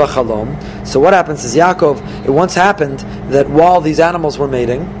what happens is Yaakov, it once happened that while these animals were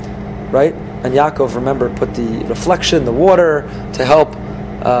mating, right, and Yaakov, remember, put the reflection, the water, to help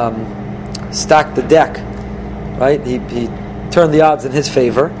stack the deck, right, he turned the odds in his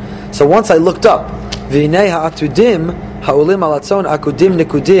favor. So once I looked up, I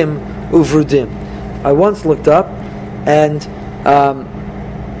once looked up and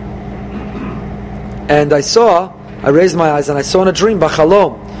I raised my eyes and I saw in a dream,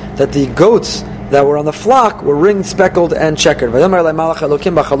 Bachalom, that the goats that were on the flock were ringed, speckled, and checkered. I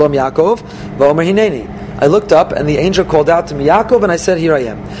looked up and the angel called out to me, Yaakov, and I said, here I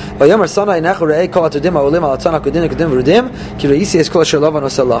am.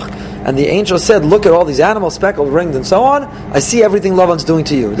 And the angel said, look at all these animals, speckled, ringed, and so on. I see everything Lavan's doing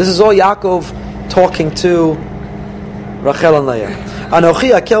to you. This is all Yaakov talking to Rachel and Leah.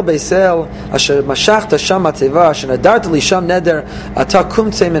 Anochi akel beisel asher mashachta sham matzeva asher nadarta li sham neder ata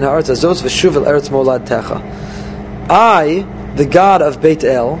kumtzei min haaretz azos v'shuv el eretz moladtecha. I, the God of Beit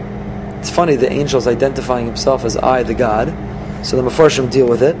El. It's funny, the angel's identifying himself as I, the God. So the Mefarshim deal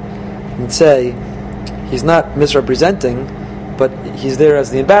with it and say he's not misrepresenting, but he's there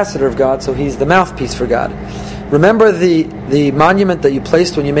as the ambassador of God, so he's the mouthpiece for God. Remember the monument that you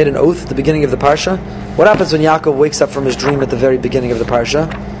placed when you made an oath at the beginning of the parsha? What happens when Yaakov wakes up from his dream at the very beginning of the parsha?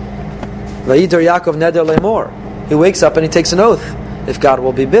 Vayidor Yaakov neder lemor. He wakes up and he takes an oath. If God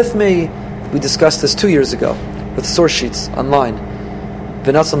will be with me, we discussed this 2 years ago with source sheets online.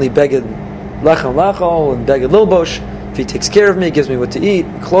 V'natzon li beged lechem lechol and beged lilbosh. If he takes care of me, gives me what to eat,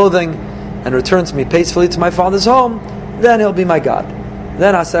 clothing, and returns me peacefully to my father's home, then he'll be my God.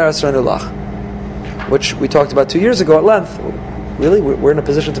 Then aser asrenu lach. Which we talked about 2 years ago at length. Really? We're in a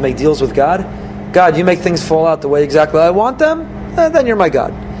position to make deals with God? God, you make things fall out the way exactly I want them, then you're my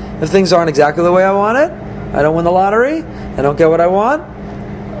God. If things aren't exactly the way I want it, I don't win the lottery, I don't get what I want,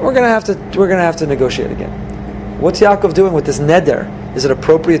 we're gonna have to negotiate again. What's Yaakov doing with this neder? Is it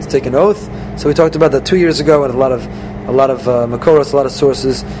appropriate to take an oath? So we talked about that 2 years ago, and a lot of makoros, a lot of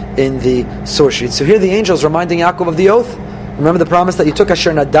sources in the source sheet. So here the angel is reminding Yaakov of the oath. Remember the promise that you took,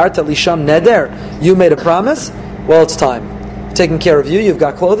 Asher Nadarta Lisham Neder? You made a promise? Well, it's time. Taking care of you, you've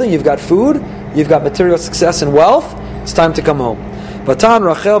got clothing, you've got food, you've got material success and wealth, it's time to come home. Vatan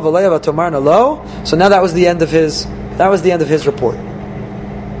Rachel V'Leah V'Tomar Nalo. So now that was the end of his report.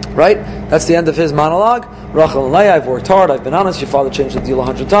 Right? That's the end of his monologue. Rachel and Leah, I've worked hard, I've been honest, your father changed the deal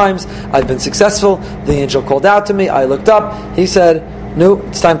 100 times, I've been successful, the angel called out to me, I looked up, he said, no,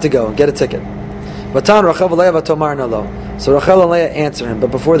 it's time to go, get a ticket. Vatan Rachel V'Leah V'Tomar Nalo. So Rachel and Leah answer him,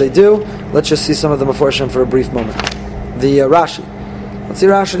 but before they do, let's just see some of the Mefarshim for a brief moment. The Rashi. Let's see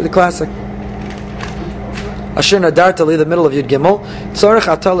Rashi, the classic. Asher nadarta li, the middle of Yud Gimel. Tzorech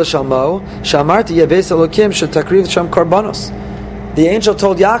atal l'shalmo, shamarti yebeis elokim shetakriv sham karbanos. The angel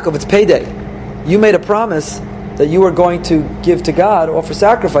told Yaakov, it's payday. You made a promise that you were going to give to God, offer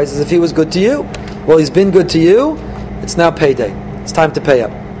sacrifices if He was good to you. Well, He's been good to you. It's now payday. It's time to pay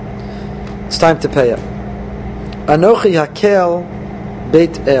up. It's time to pay up. Anochi hakel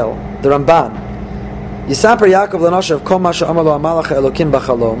Beit El, the Ramban. Yisaper Yaakov l'noshav kol ma she'amar lo hamalach Elokim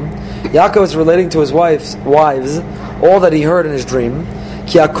b'chalom. Yaakov is relating to his wives all that he heard in his dream.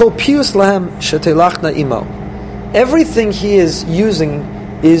 Ki hakol pius lahem shetelachna imo. Everything he is using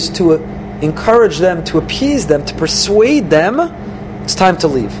is to encourage them, to appease them, to persuade them. It's time to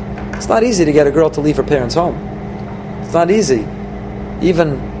leave. It's not easy to get a girl to leave her parents' home. It's not easy,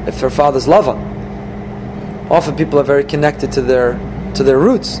 even if her father's Lavan. Often people are very connected to their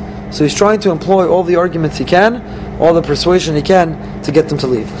roots. So he's trying to employ all the arguments he can, all the persuasion he can, to get them to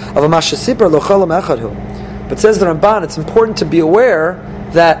leave. But says the Ramban, it's important to be aware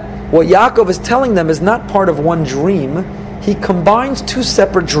that what Yaakov is telling them is not part of one dream. He combines two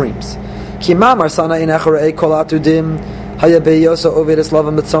separate dreams. Haya beyoso ovedes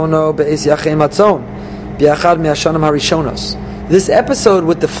lava mitzono be'es yachem matzon biachad mi'ashanim harishonos. This episode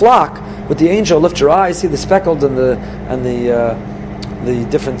with the flock, with the angel, lift your eyes, see the speckled and the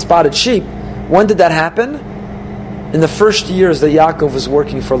different spotted sheep. When did that happen? In the first years that Yaakov was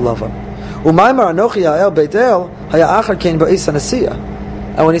working for Lavan.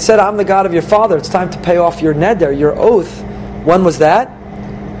 And when he said, I'm the God of your father, it's time to pay off your neder, your oath, when was that?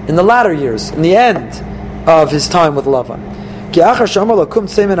 In the latter years, in the end of his time with Lavan. And so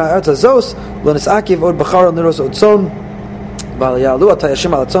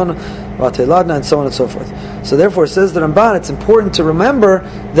on and so forth. So therefore, says the Ramban, it's important to remember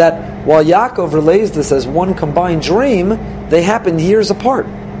that while Yaakov relays this as one combined dream, they happened years apart.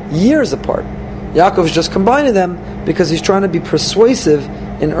 Years apart. Yaakov is just combining them because he's trying to be persuasive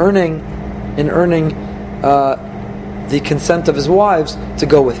in earning the consent of his wives to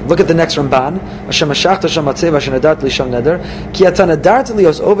go with him. Look at the next Ramban. Hashem hashachta Hashem matzev Hashem nadat lisham neder ki ata nadart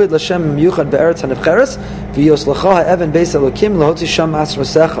lios oved l'Hashem miyuchad be'eretz hanevcheres v'yos lecha ha'even beis Elokim lahotzi sham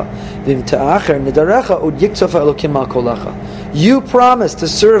asrosecha v'im ta'acher nedarecha ud yiktofa Elokim al kolecha. You promise to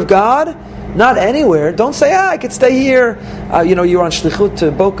serve God, not anywhere. Don't say, I could stay here. You're on shlichut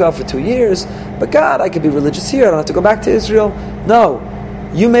to Boca for 2 years, but God, I could be religious here. I don't have to go back to Israel. No,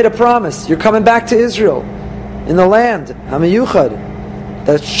 you made a promise. You're coming back to Israel. In the land, Hamiyuchad,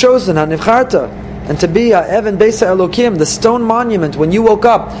 that's chosen, Hanivcharta, and to be Evan Beisa Elokim, the stone monument. When you woke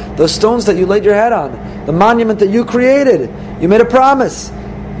up, those stones that you laid your head on, the monument that you created, you made a promise.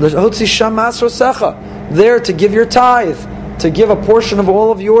 There to give your tithe, to give a portion of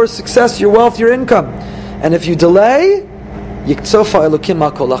all of your success, your wealth, your income. And if you delay,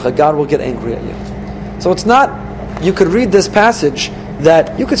 God will get angry at you. So it's not, you could read this passage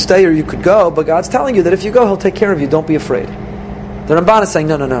that you could stay or you could go, but God's telling you that if you go, He'll take care of you. Don't be afraid. The Ramban is saying,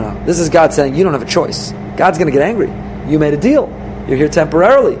 no. This is God saying, you don't have a choice. God's going to get angry. You made a deal. You're here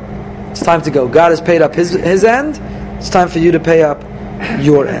temporarily. It's time to go. God has paid up His end. It's time for you to pay up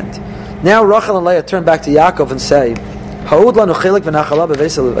your end. Now Rachel and Leah turn back to Yaakov and say,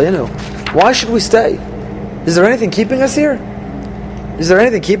 why should we stay? Is there anything keeping us here?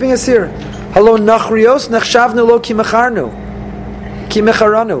 Hello, nachrios nechshavnu lo ki mecharnu.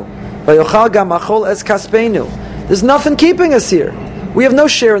 There's nothing keeping us here. We have no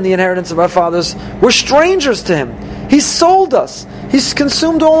share in the inheritance of our fathers. We're strangers to him. He sold us. He's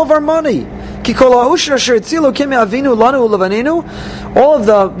consumed all of our money. All of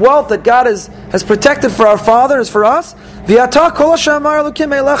the wealth that God has protected for our fathers, for us. So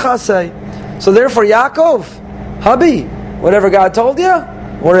therefore, Yaakov, hubby, whatever God told you,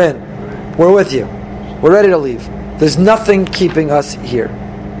 we're in. We're with you. We're ready to leave. There's nothing keeping us here.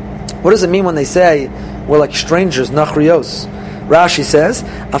 What does it mean when they say we're like strangers, nachrios? Rashi says,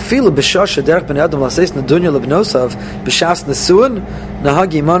 "Afilu b'shash derech b'nei adam laseis nadunya lebnosav b'shas nesuin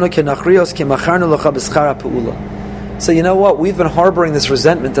nahagi manu kenachrios kemacharnu locha b'schara peula." So you know what? We've been harboring this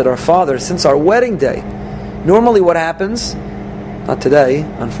resentment at our father since our wedding day. Normally, what happens? Not today,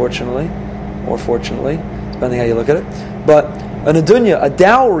 unfortunately, or fortunately, depending how you look at it. But a nadunya, a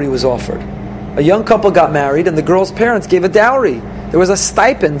dowry was offered. A young couple got married, and the girl's parents gave a dowry. There was a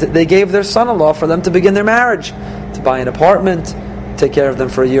stipend they gave their son-in-law for them to begin their marriage, to buy an apartment, take care of them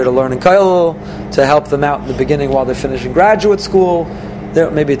for a year to learn in Kailul, to help them out in the beginning while they're finishing graduate school.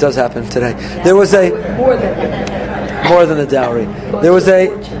 Maybe it does happen today. There was a more than a dowry. There was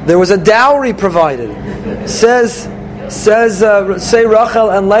a dowry provided. Say Rachel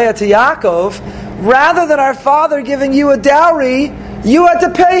and Leah to Yaakov, rather than our father giving you a dowry, you had to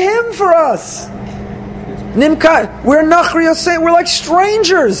pay him for us. Nimkai, we're nachrios, we're like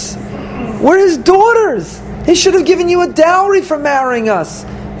strangers. We're his daughters. He should have given you a dowry for marrying us.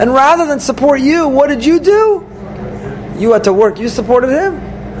 And rather than support you, what did you do? You had to work. You supported him.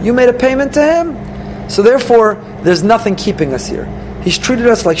 You made a payment to him. So therefore, there's nothing keeping us here. He's treated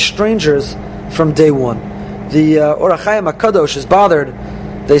us like strangers from day one. The Or HaChaim HaKadosh is bothered.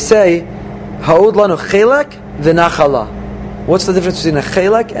 They say, Ha'od lanu chelek v'nachala. What's the difference between a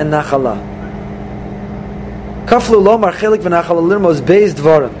chelek and nachala? Kaflu lomar chelek v'nachala lirmos beis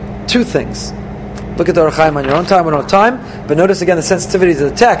dvarim. Two things. Look at the Or HaChaim on your own time. We don't have time. But notice again the sensitivity to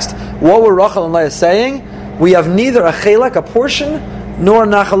the text. What were Rachel and Leah saying? We have neither a chelek, a portion, nor a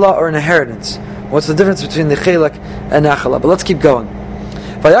nachala, or an inheritance. What's the difference between the chelek and nachala? But let's keep going.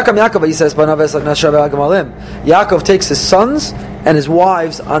 Yaakov, he says, Yaakov takes his sons and his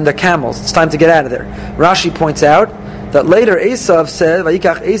wives on the camels. It's time to get out of there. Rashi points out that later Esav said,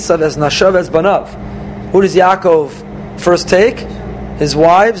 Vayikach Esav as nashav as banav. Who does Yaakov first take? His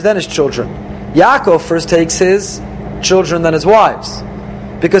wives, then his children. Yaakov first takes his children, then his wives.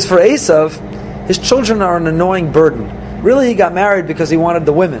 Because for Esav, his children are an annoying burden. Really, he got married because he wanted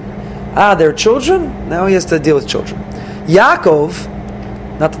the women. They're children? Now he has to deal with children. Yaakov,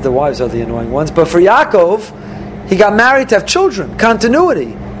 not that the wives are the annoying ones, but for Yaakov, he got married to have children.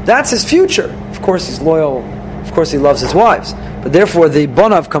 Continuity. That's his future. Of course, he's loyal. Of course, he loves his wives. But therefore, the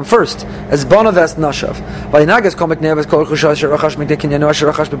Bonav come first. As Bonav as Nashav.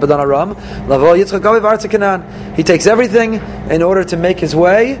 He takes everything in order to make his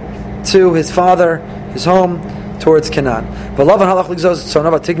way to his father, his home, towards Canaan.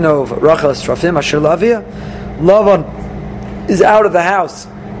 Lavan is out of the house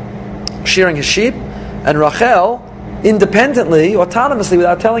shearing his sheep, and Rachel, independently, autonomously,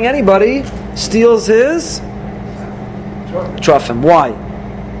 without telling anybody, steals his Trofim. Why?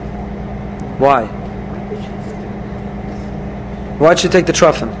 Why'd she take the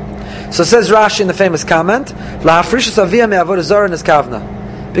Trofim? So says Rashi in the famous comment,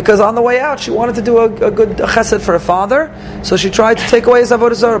 because on the way out she wanted to do a good chesed for her father, so she tried to take away his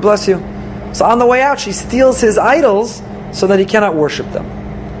avodah zarah. Bless you. So on the way out she steals his idols so that he cannot worship them.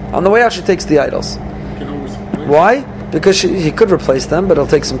 On the way out she takes the idols. Why? Because he could replace them, but it'll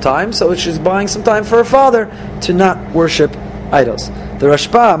take some time, so she's buying some time for her father to not worship idols. The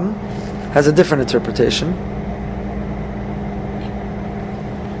Rashbam has a different interpretation.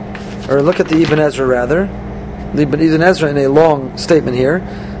 Or look at the Ibn Ezra rather. The Ibn Ezra, in a long statement here,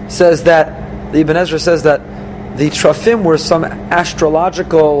 says that the Ibn Ezra says that the Trofim were some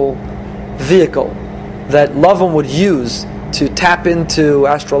astrological vehicle that Lavan would use to tap into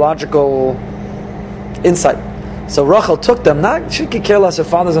astrological insight. So Rachel took them, not she could care less, her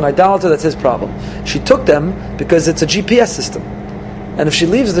father's an idolater, that's his problem. She took them because it's a GPS system. And if she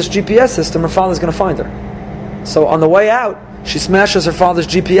leaves this GPS system, her father's going to find her. So on the way out, she smashes her father's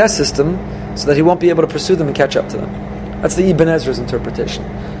GPS system so that he won't be able to pursue them and catch up to them. That's the Ibn Ezra's interpretation.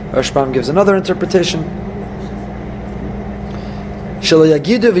 Rashbam gives another interpretation. The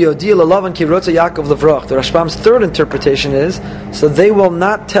Rashbam's third interpretation is, so they will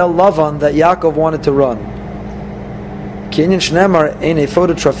not tell Lavan that Yaakov wanted to run.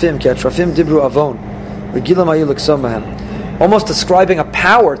 Almost describing a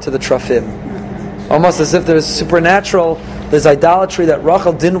power to the Trofim. Almost as if there's supernatural, there's idolatry that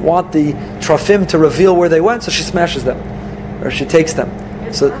Rachel didn't want the Trofim to reveal where they went, so she smashes them. Or she takes them.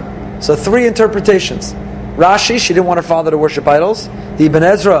 So three interpretations. Rashi, she didn't want her father to worship idols. The Ibn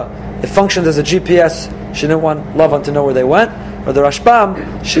Ezra, it functioned as a GPS. She didn't want Lavan to know where they went. Or the Rashbam,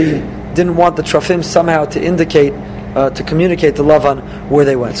 she didn't want the Trofim somehow to indicate, to communicate to Lavan where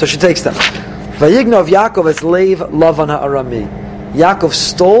they went. So she takes them. Vayignav Yaakov es leiv Lavan ha'arami. Yaakov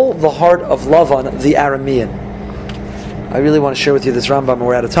stole the heart of Lavan, the Aramean. I really want to share with you this Rambam, and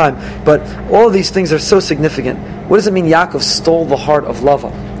we're out of time. But all of these things are so significant. What does it mean Yaakov stole the heart of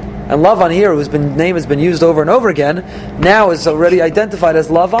Lavan? And Lavan here, whose name has been used over and over again, now is already identified as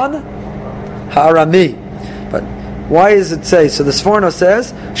Lavan ha'arami. But why does it say? So the Sforno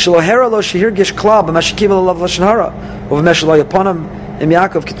says, "Shlohera lo shehir gish klab b'mashikiv l'lav lashon hara u'v'mesh lo yaponam im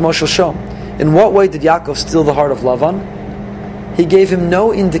Yaakov kitmo shel shom." In what way did Yaakov steal the heart of Lavan? He gave him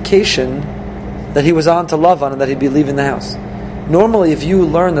no indication that he was on to Lavan and that he'd be leaving the house. Normally, if you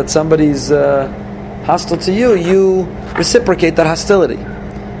learn that somebody's hostile to you, you reciprocate that hostility.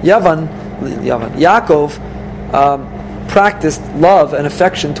 Yaakov practiced love and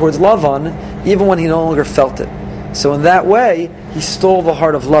affection towards Lavan even when he no longer felt it. So in that way, he stole the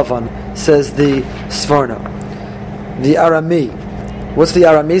heart of Lavan, says the Sforno. The Arami. What's the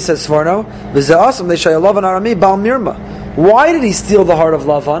Arami, says Sforno? Why did he steal the heart of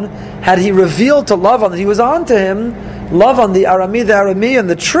Lavan? Had he revealed to Lavan that he was on to him, Lavan, the Aramean,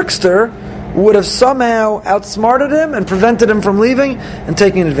 the trickster, would have somehow outsmarted him and prevented him from leaving and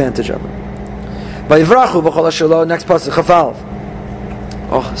taking advantage of him. Next pasuk, Chafal.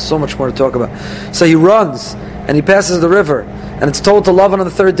 Oh, so much more to talk about. So he runs and he passes the river, and it's told to Lavan on the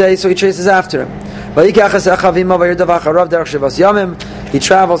third day, so he chases after him. He travels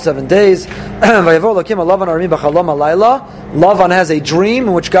 7 days. Lavan has a dream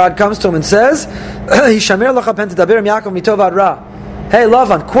in which God comes to him and says, "Hey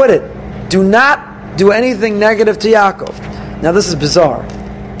Lavan, quit it. Do not do anything negative to Yaakov." Now this is bizarre.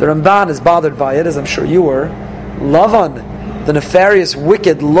 The Ramban is bothered by it, as I'm sure you were. Lavan, the nefarious,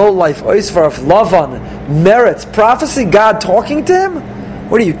 wicked, low-life oisvar of Lavan, merits prophecy, God talking to him?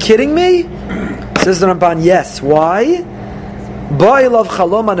 What, are you kidding me? Says the Ramban, yes. Why?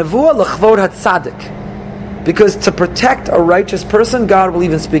 Because to protect a righteous person, God will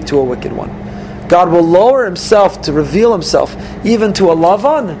even speak to a wicked one. God will lower himself to reveal himself even to a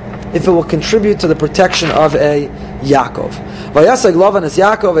Lavan if it will contribute to the protection of a Yaakov. Vayaseg Lavan es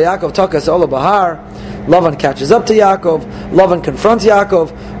Yaakov, Yaakov takas ola bahar. Lavan catches up to Yaakov. Lavan confronts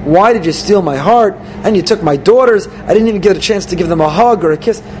Yaakov. Why did you steal my heart? And you took my daughters. I didn't even get a chance to give them a hug or a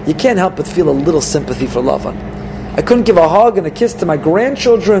kiss. You can't help but feel a little sympathy for Lavan. I couldn't give a hug and a kiss to my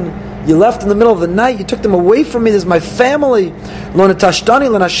grandchildren. You left in the middle of the night. You took them away from me. This is my family. Lo netashtani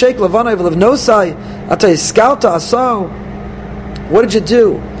lenashek levanai v'levnosai atay skauta asau. What did you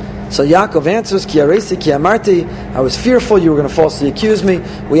do? So Yaakov answers, Ki aresi ki amarti. I was fearful you were going to falsely accuse me.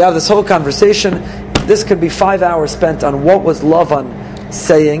 We have this whole conversation. This could be 5 hours spent on what was Lavan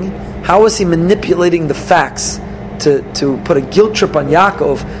saying. How was he manipulating the facts to put a guilt trip on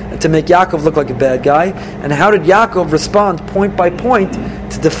Yaakov and to make Yaakov look like a bad guy? And how did Yaakov respond point by point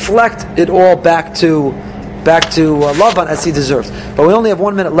to deflect it all back to Lavan as he deserves? But we only have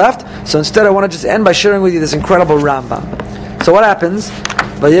 1 minute left, so instead I want to just end by sharing with you this incredible Rambam. So what happens?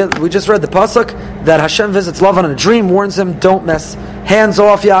 But yeah, we just read the pasuk that Hashem visits Lavan in a dream, warns him, don't mess, hands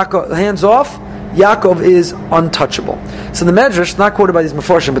off Yaakov. Hands off. Yaakov is untouchable. So the Medrash, not quoted by these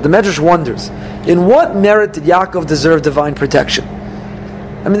Mefarshim, but the Medrash wonders, in what merit did Yaakov deserve divine protection?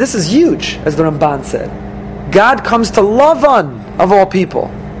 I mean, this is huge, as the Ramban said. God comes to Lavan, of all people,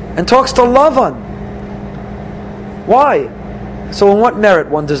 and talks to Lavan. Why? So in what merit,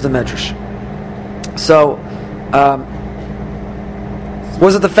 wonders the Medrash? So,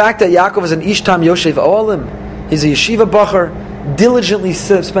 was it the fact that Yaakov is an Ishtam Yoshev Olim? He's a yeshiva bacher, diligently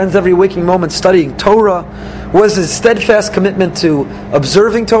spends every waking moment studying Torah. Was his steadfast commitment to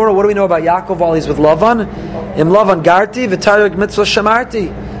observing Torah? What do we know about Yaakov while he's with Lavan? Im Lavan garti v'taryag mitzvah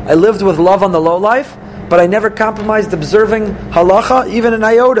shamarti. I lived with Lavan the lowlife, but I never compromised observing halacha, even in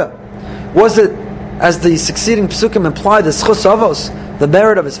iota. Was it, as the succeeding psukim imply, the schus avos, the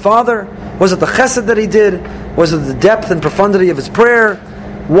merit of his father? Was it the chesed that he did? Was it the depth and profundity of his prayer?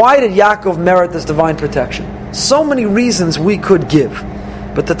 Why did Yaakov merit this divine protection? So many reasons we could give,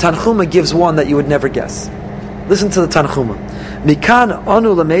 but the Tanchuma gives one that you would never guess. Listen to the Tanchuma. Mikan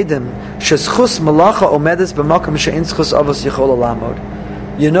anu lamedim sheschus malacha omedes b'makom she'en schus avos yichol lamod.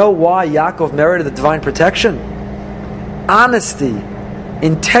 You know why Yaakov merited the divine protection? Honesty,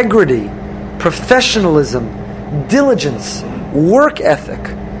 integrity, professionalism, diligence, work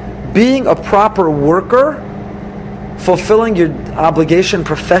ethic, being a proper worker, fulfilling your obligation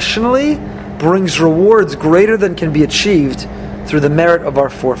professionally, brings rewards greater than can be achieved through the merit of our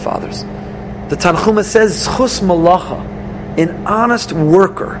forefathers. The Tanchuma says, Schus malacha, an honest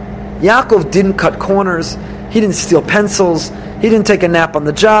worker. Yaakov didn't cut corners, he didn't steal pencils, he didn't take a nap on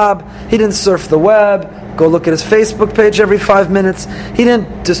the job, he didn't surf the web, go look at his Facebook page every 5 minutes, he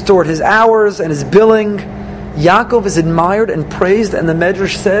didn't distort his hours and his billing. Yaakov is admired and praised, and the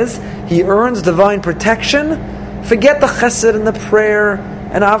Medrash says he earns divine protection. Forget the chesed and the prayer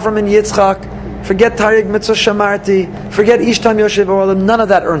and Avram and Yitzchak. Forget Taryag Mitzvah Shamarti. Forget Ishtam Yoshev Olim. None of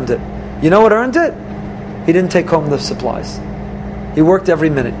that earned it. You know what earned it? He didn't take home the supplies. He worked every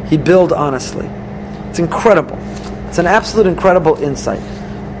minute. He billed honestly. It's incredible. It's an absolute incredible insight.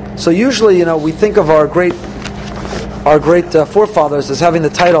 So usually, we think of our great forefathers as having the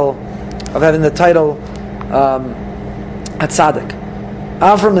title Hatzadik.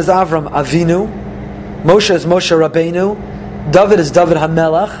 Avram is Avram Avinu. Moshe is Moshe Rabbeinu. David is David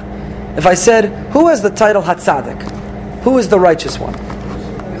HaMelech. If I said, who has the title Hatzadik? Who is the righteous one?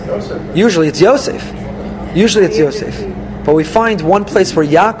 Usually it's Yosef. But we find one place where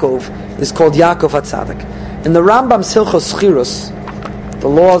Yaakov is called Yaakov Hatzadik. In the Rambam's Hilchos Schirus, the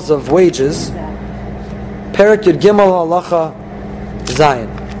laws of wages, Perek Yud Gimel Halacha Zayin.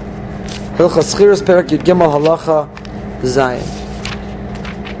 Hilchos Schirus, Perek Yud Gimel Halacha Zayin.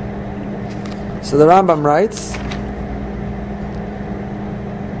 So the Rambam writes,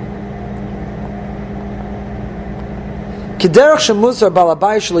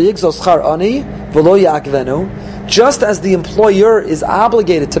 just as the employer is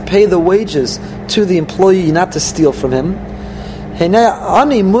obligated to pay the wages to the employee, not to steal from him, so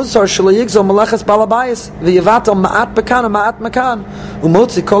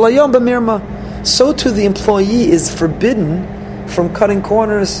too the employee is forbidden from cutting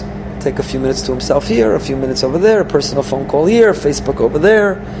corners. Take a few minutes to himself here, a few minutes over there, a personal phone call here, Facebook over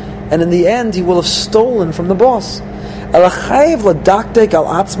there, and in the end he will have stolen from the boss. One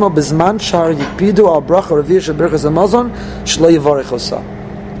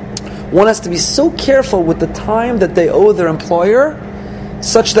has to be so careful with the time that they owe their employer,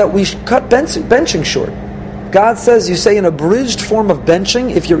 such that we cut benching short. God says you say an abridged form of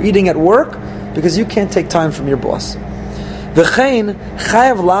benching if you're eating at work, because you can't take time from your boss. One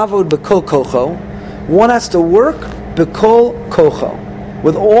has to work b'kol kocho,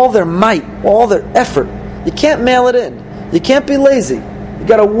 with all their might, all their effort. You can't mail it in. You can't be lazy. You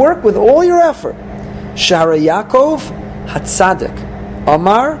got to work with all your effort. Shara Yaakov Hatzadik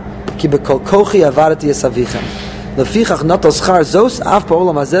Amar Ki Bekol Kochi Avarati Esavichem Lefichach Natos Char Zos Av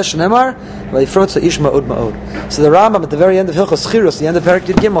Pa'olam Hazeh Shnemar Vayifrotza Ish Ma'od Ma'od. So the Rambam at the very end of Hilchos Chirus, the end of Perek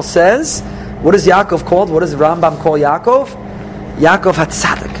Yud Gimel, says, what is Yaakov called? What does the Rambam call Yaakov? Yaakov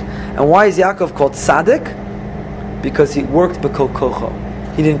Hatzadik. And why is Yaakov called Tzadik? Because he worked Bekol Kocho.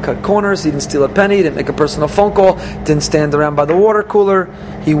 He didn't cut corners, he didn't steal a penny, he didn't make a personal phone call, didn't stand around by the water cooler.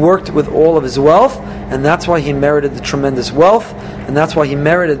 He worked with all of his wealth, and that's why he merited the tremendous wealth, and that's why he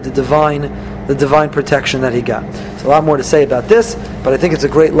merited the divine protection that he got. There's a lot more to say about this, but I think it's a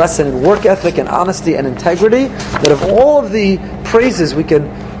great lesson in work ethic and honesty and integrity, that of all of the praises we can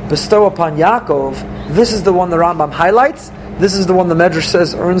bestow upon Yaakov, this is the one the Rambam highlights, this is the one the Medrash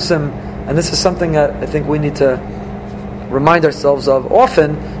says earns him, and this is something that I think we need to remind ourselves of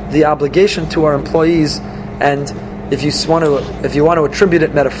often, the obligation to our employees. And if you want to attribute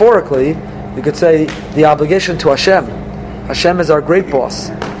it metaphorically, you could say the obligation to Hashem. Hashem is our great boss.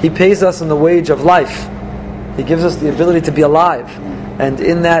 He pays us in the wage of life. He gives us the ability to be alive, and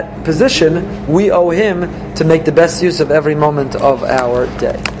in that position we owe Him to make the best use of every moment of our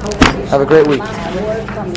day. Have a great week.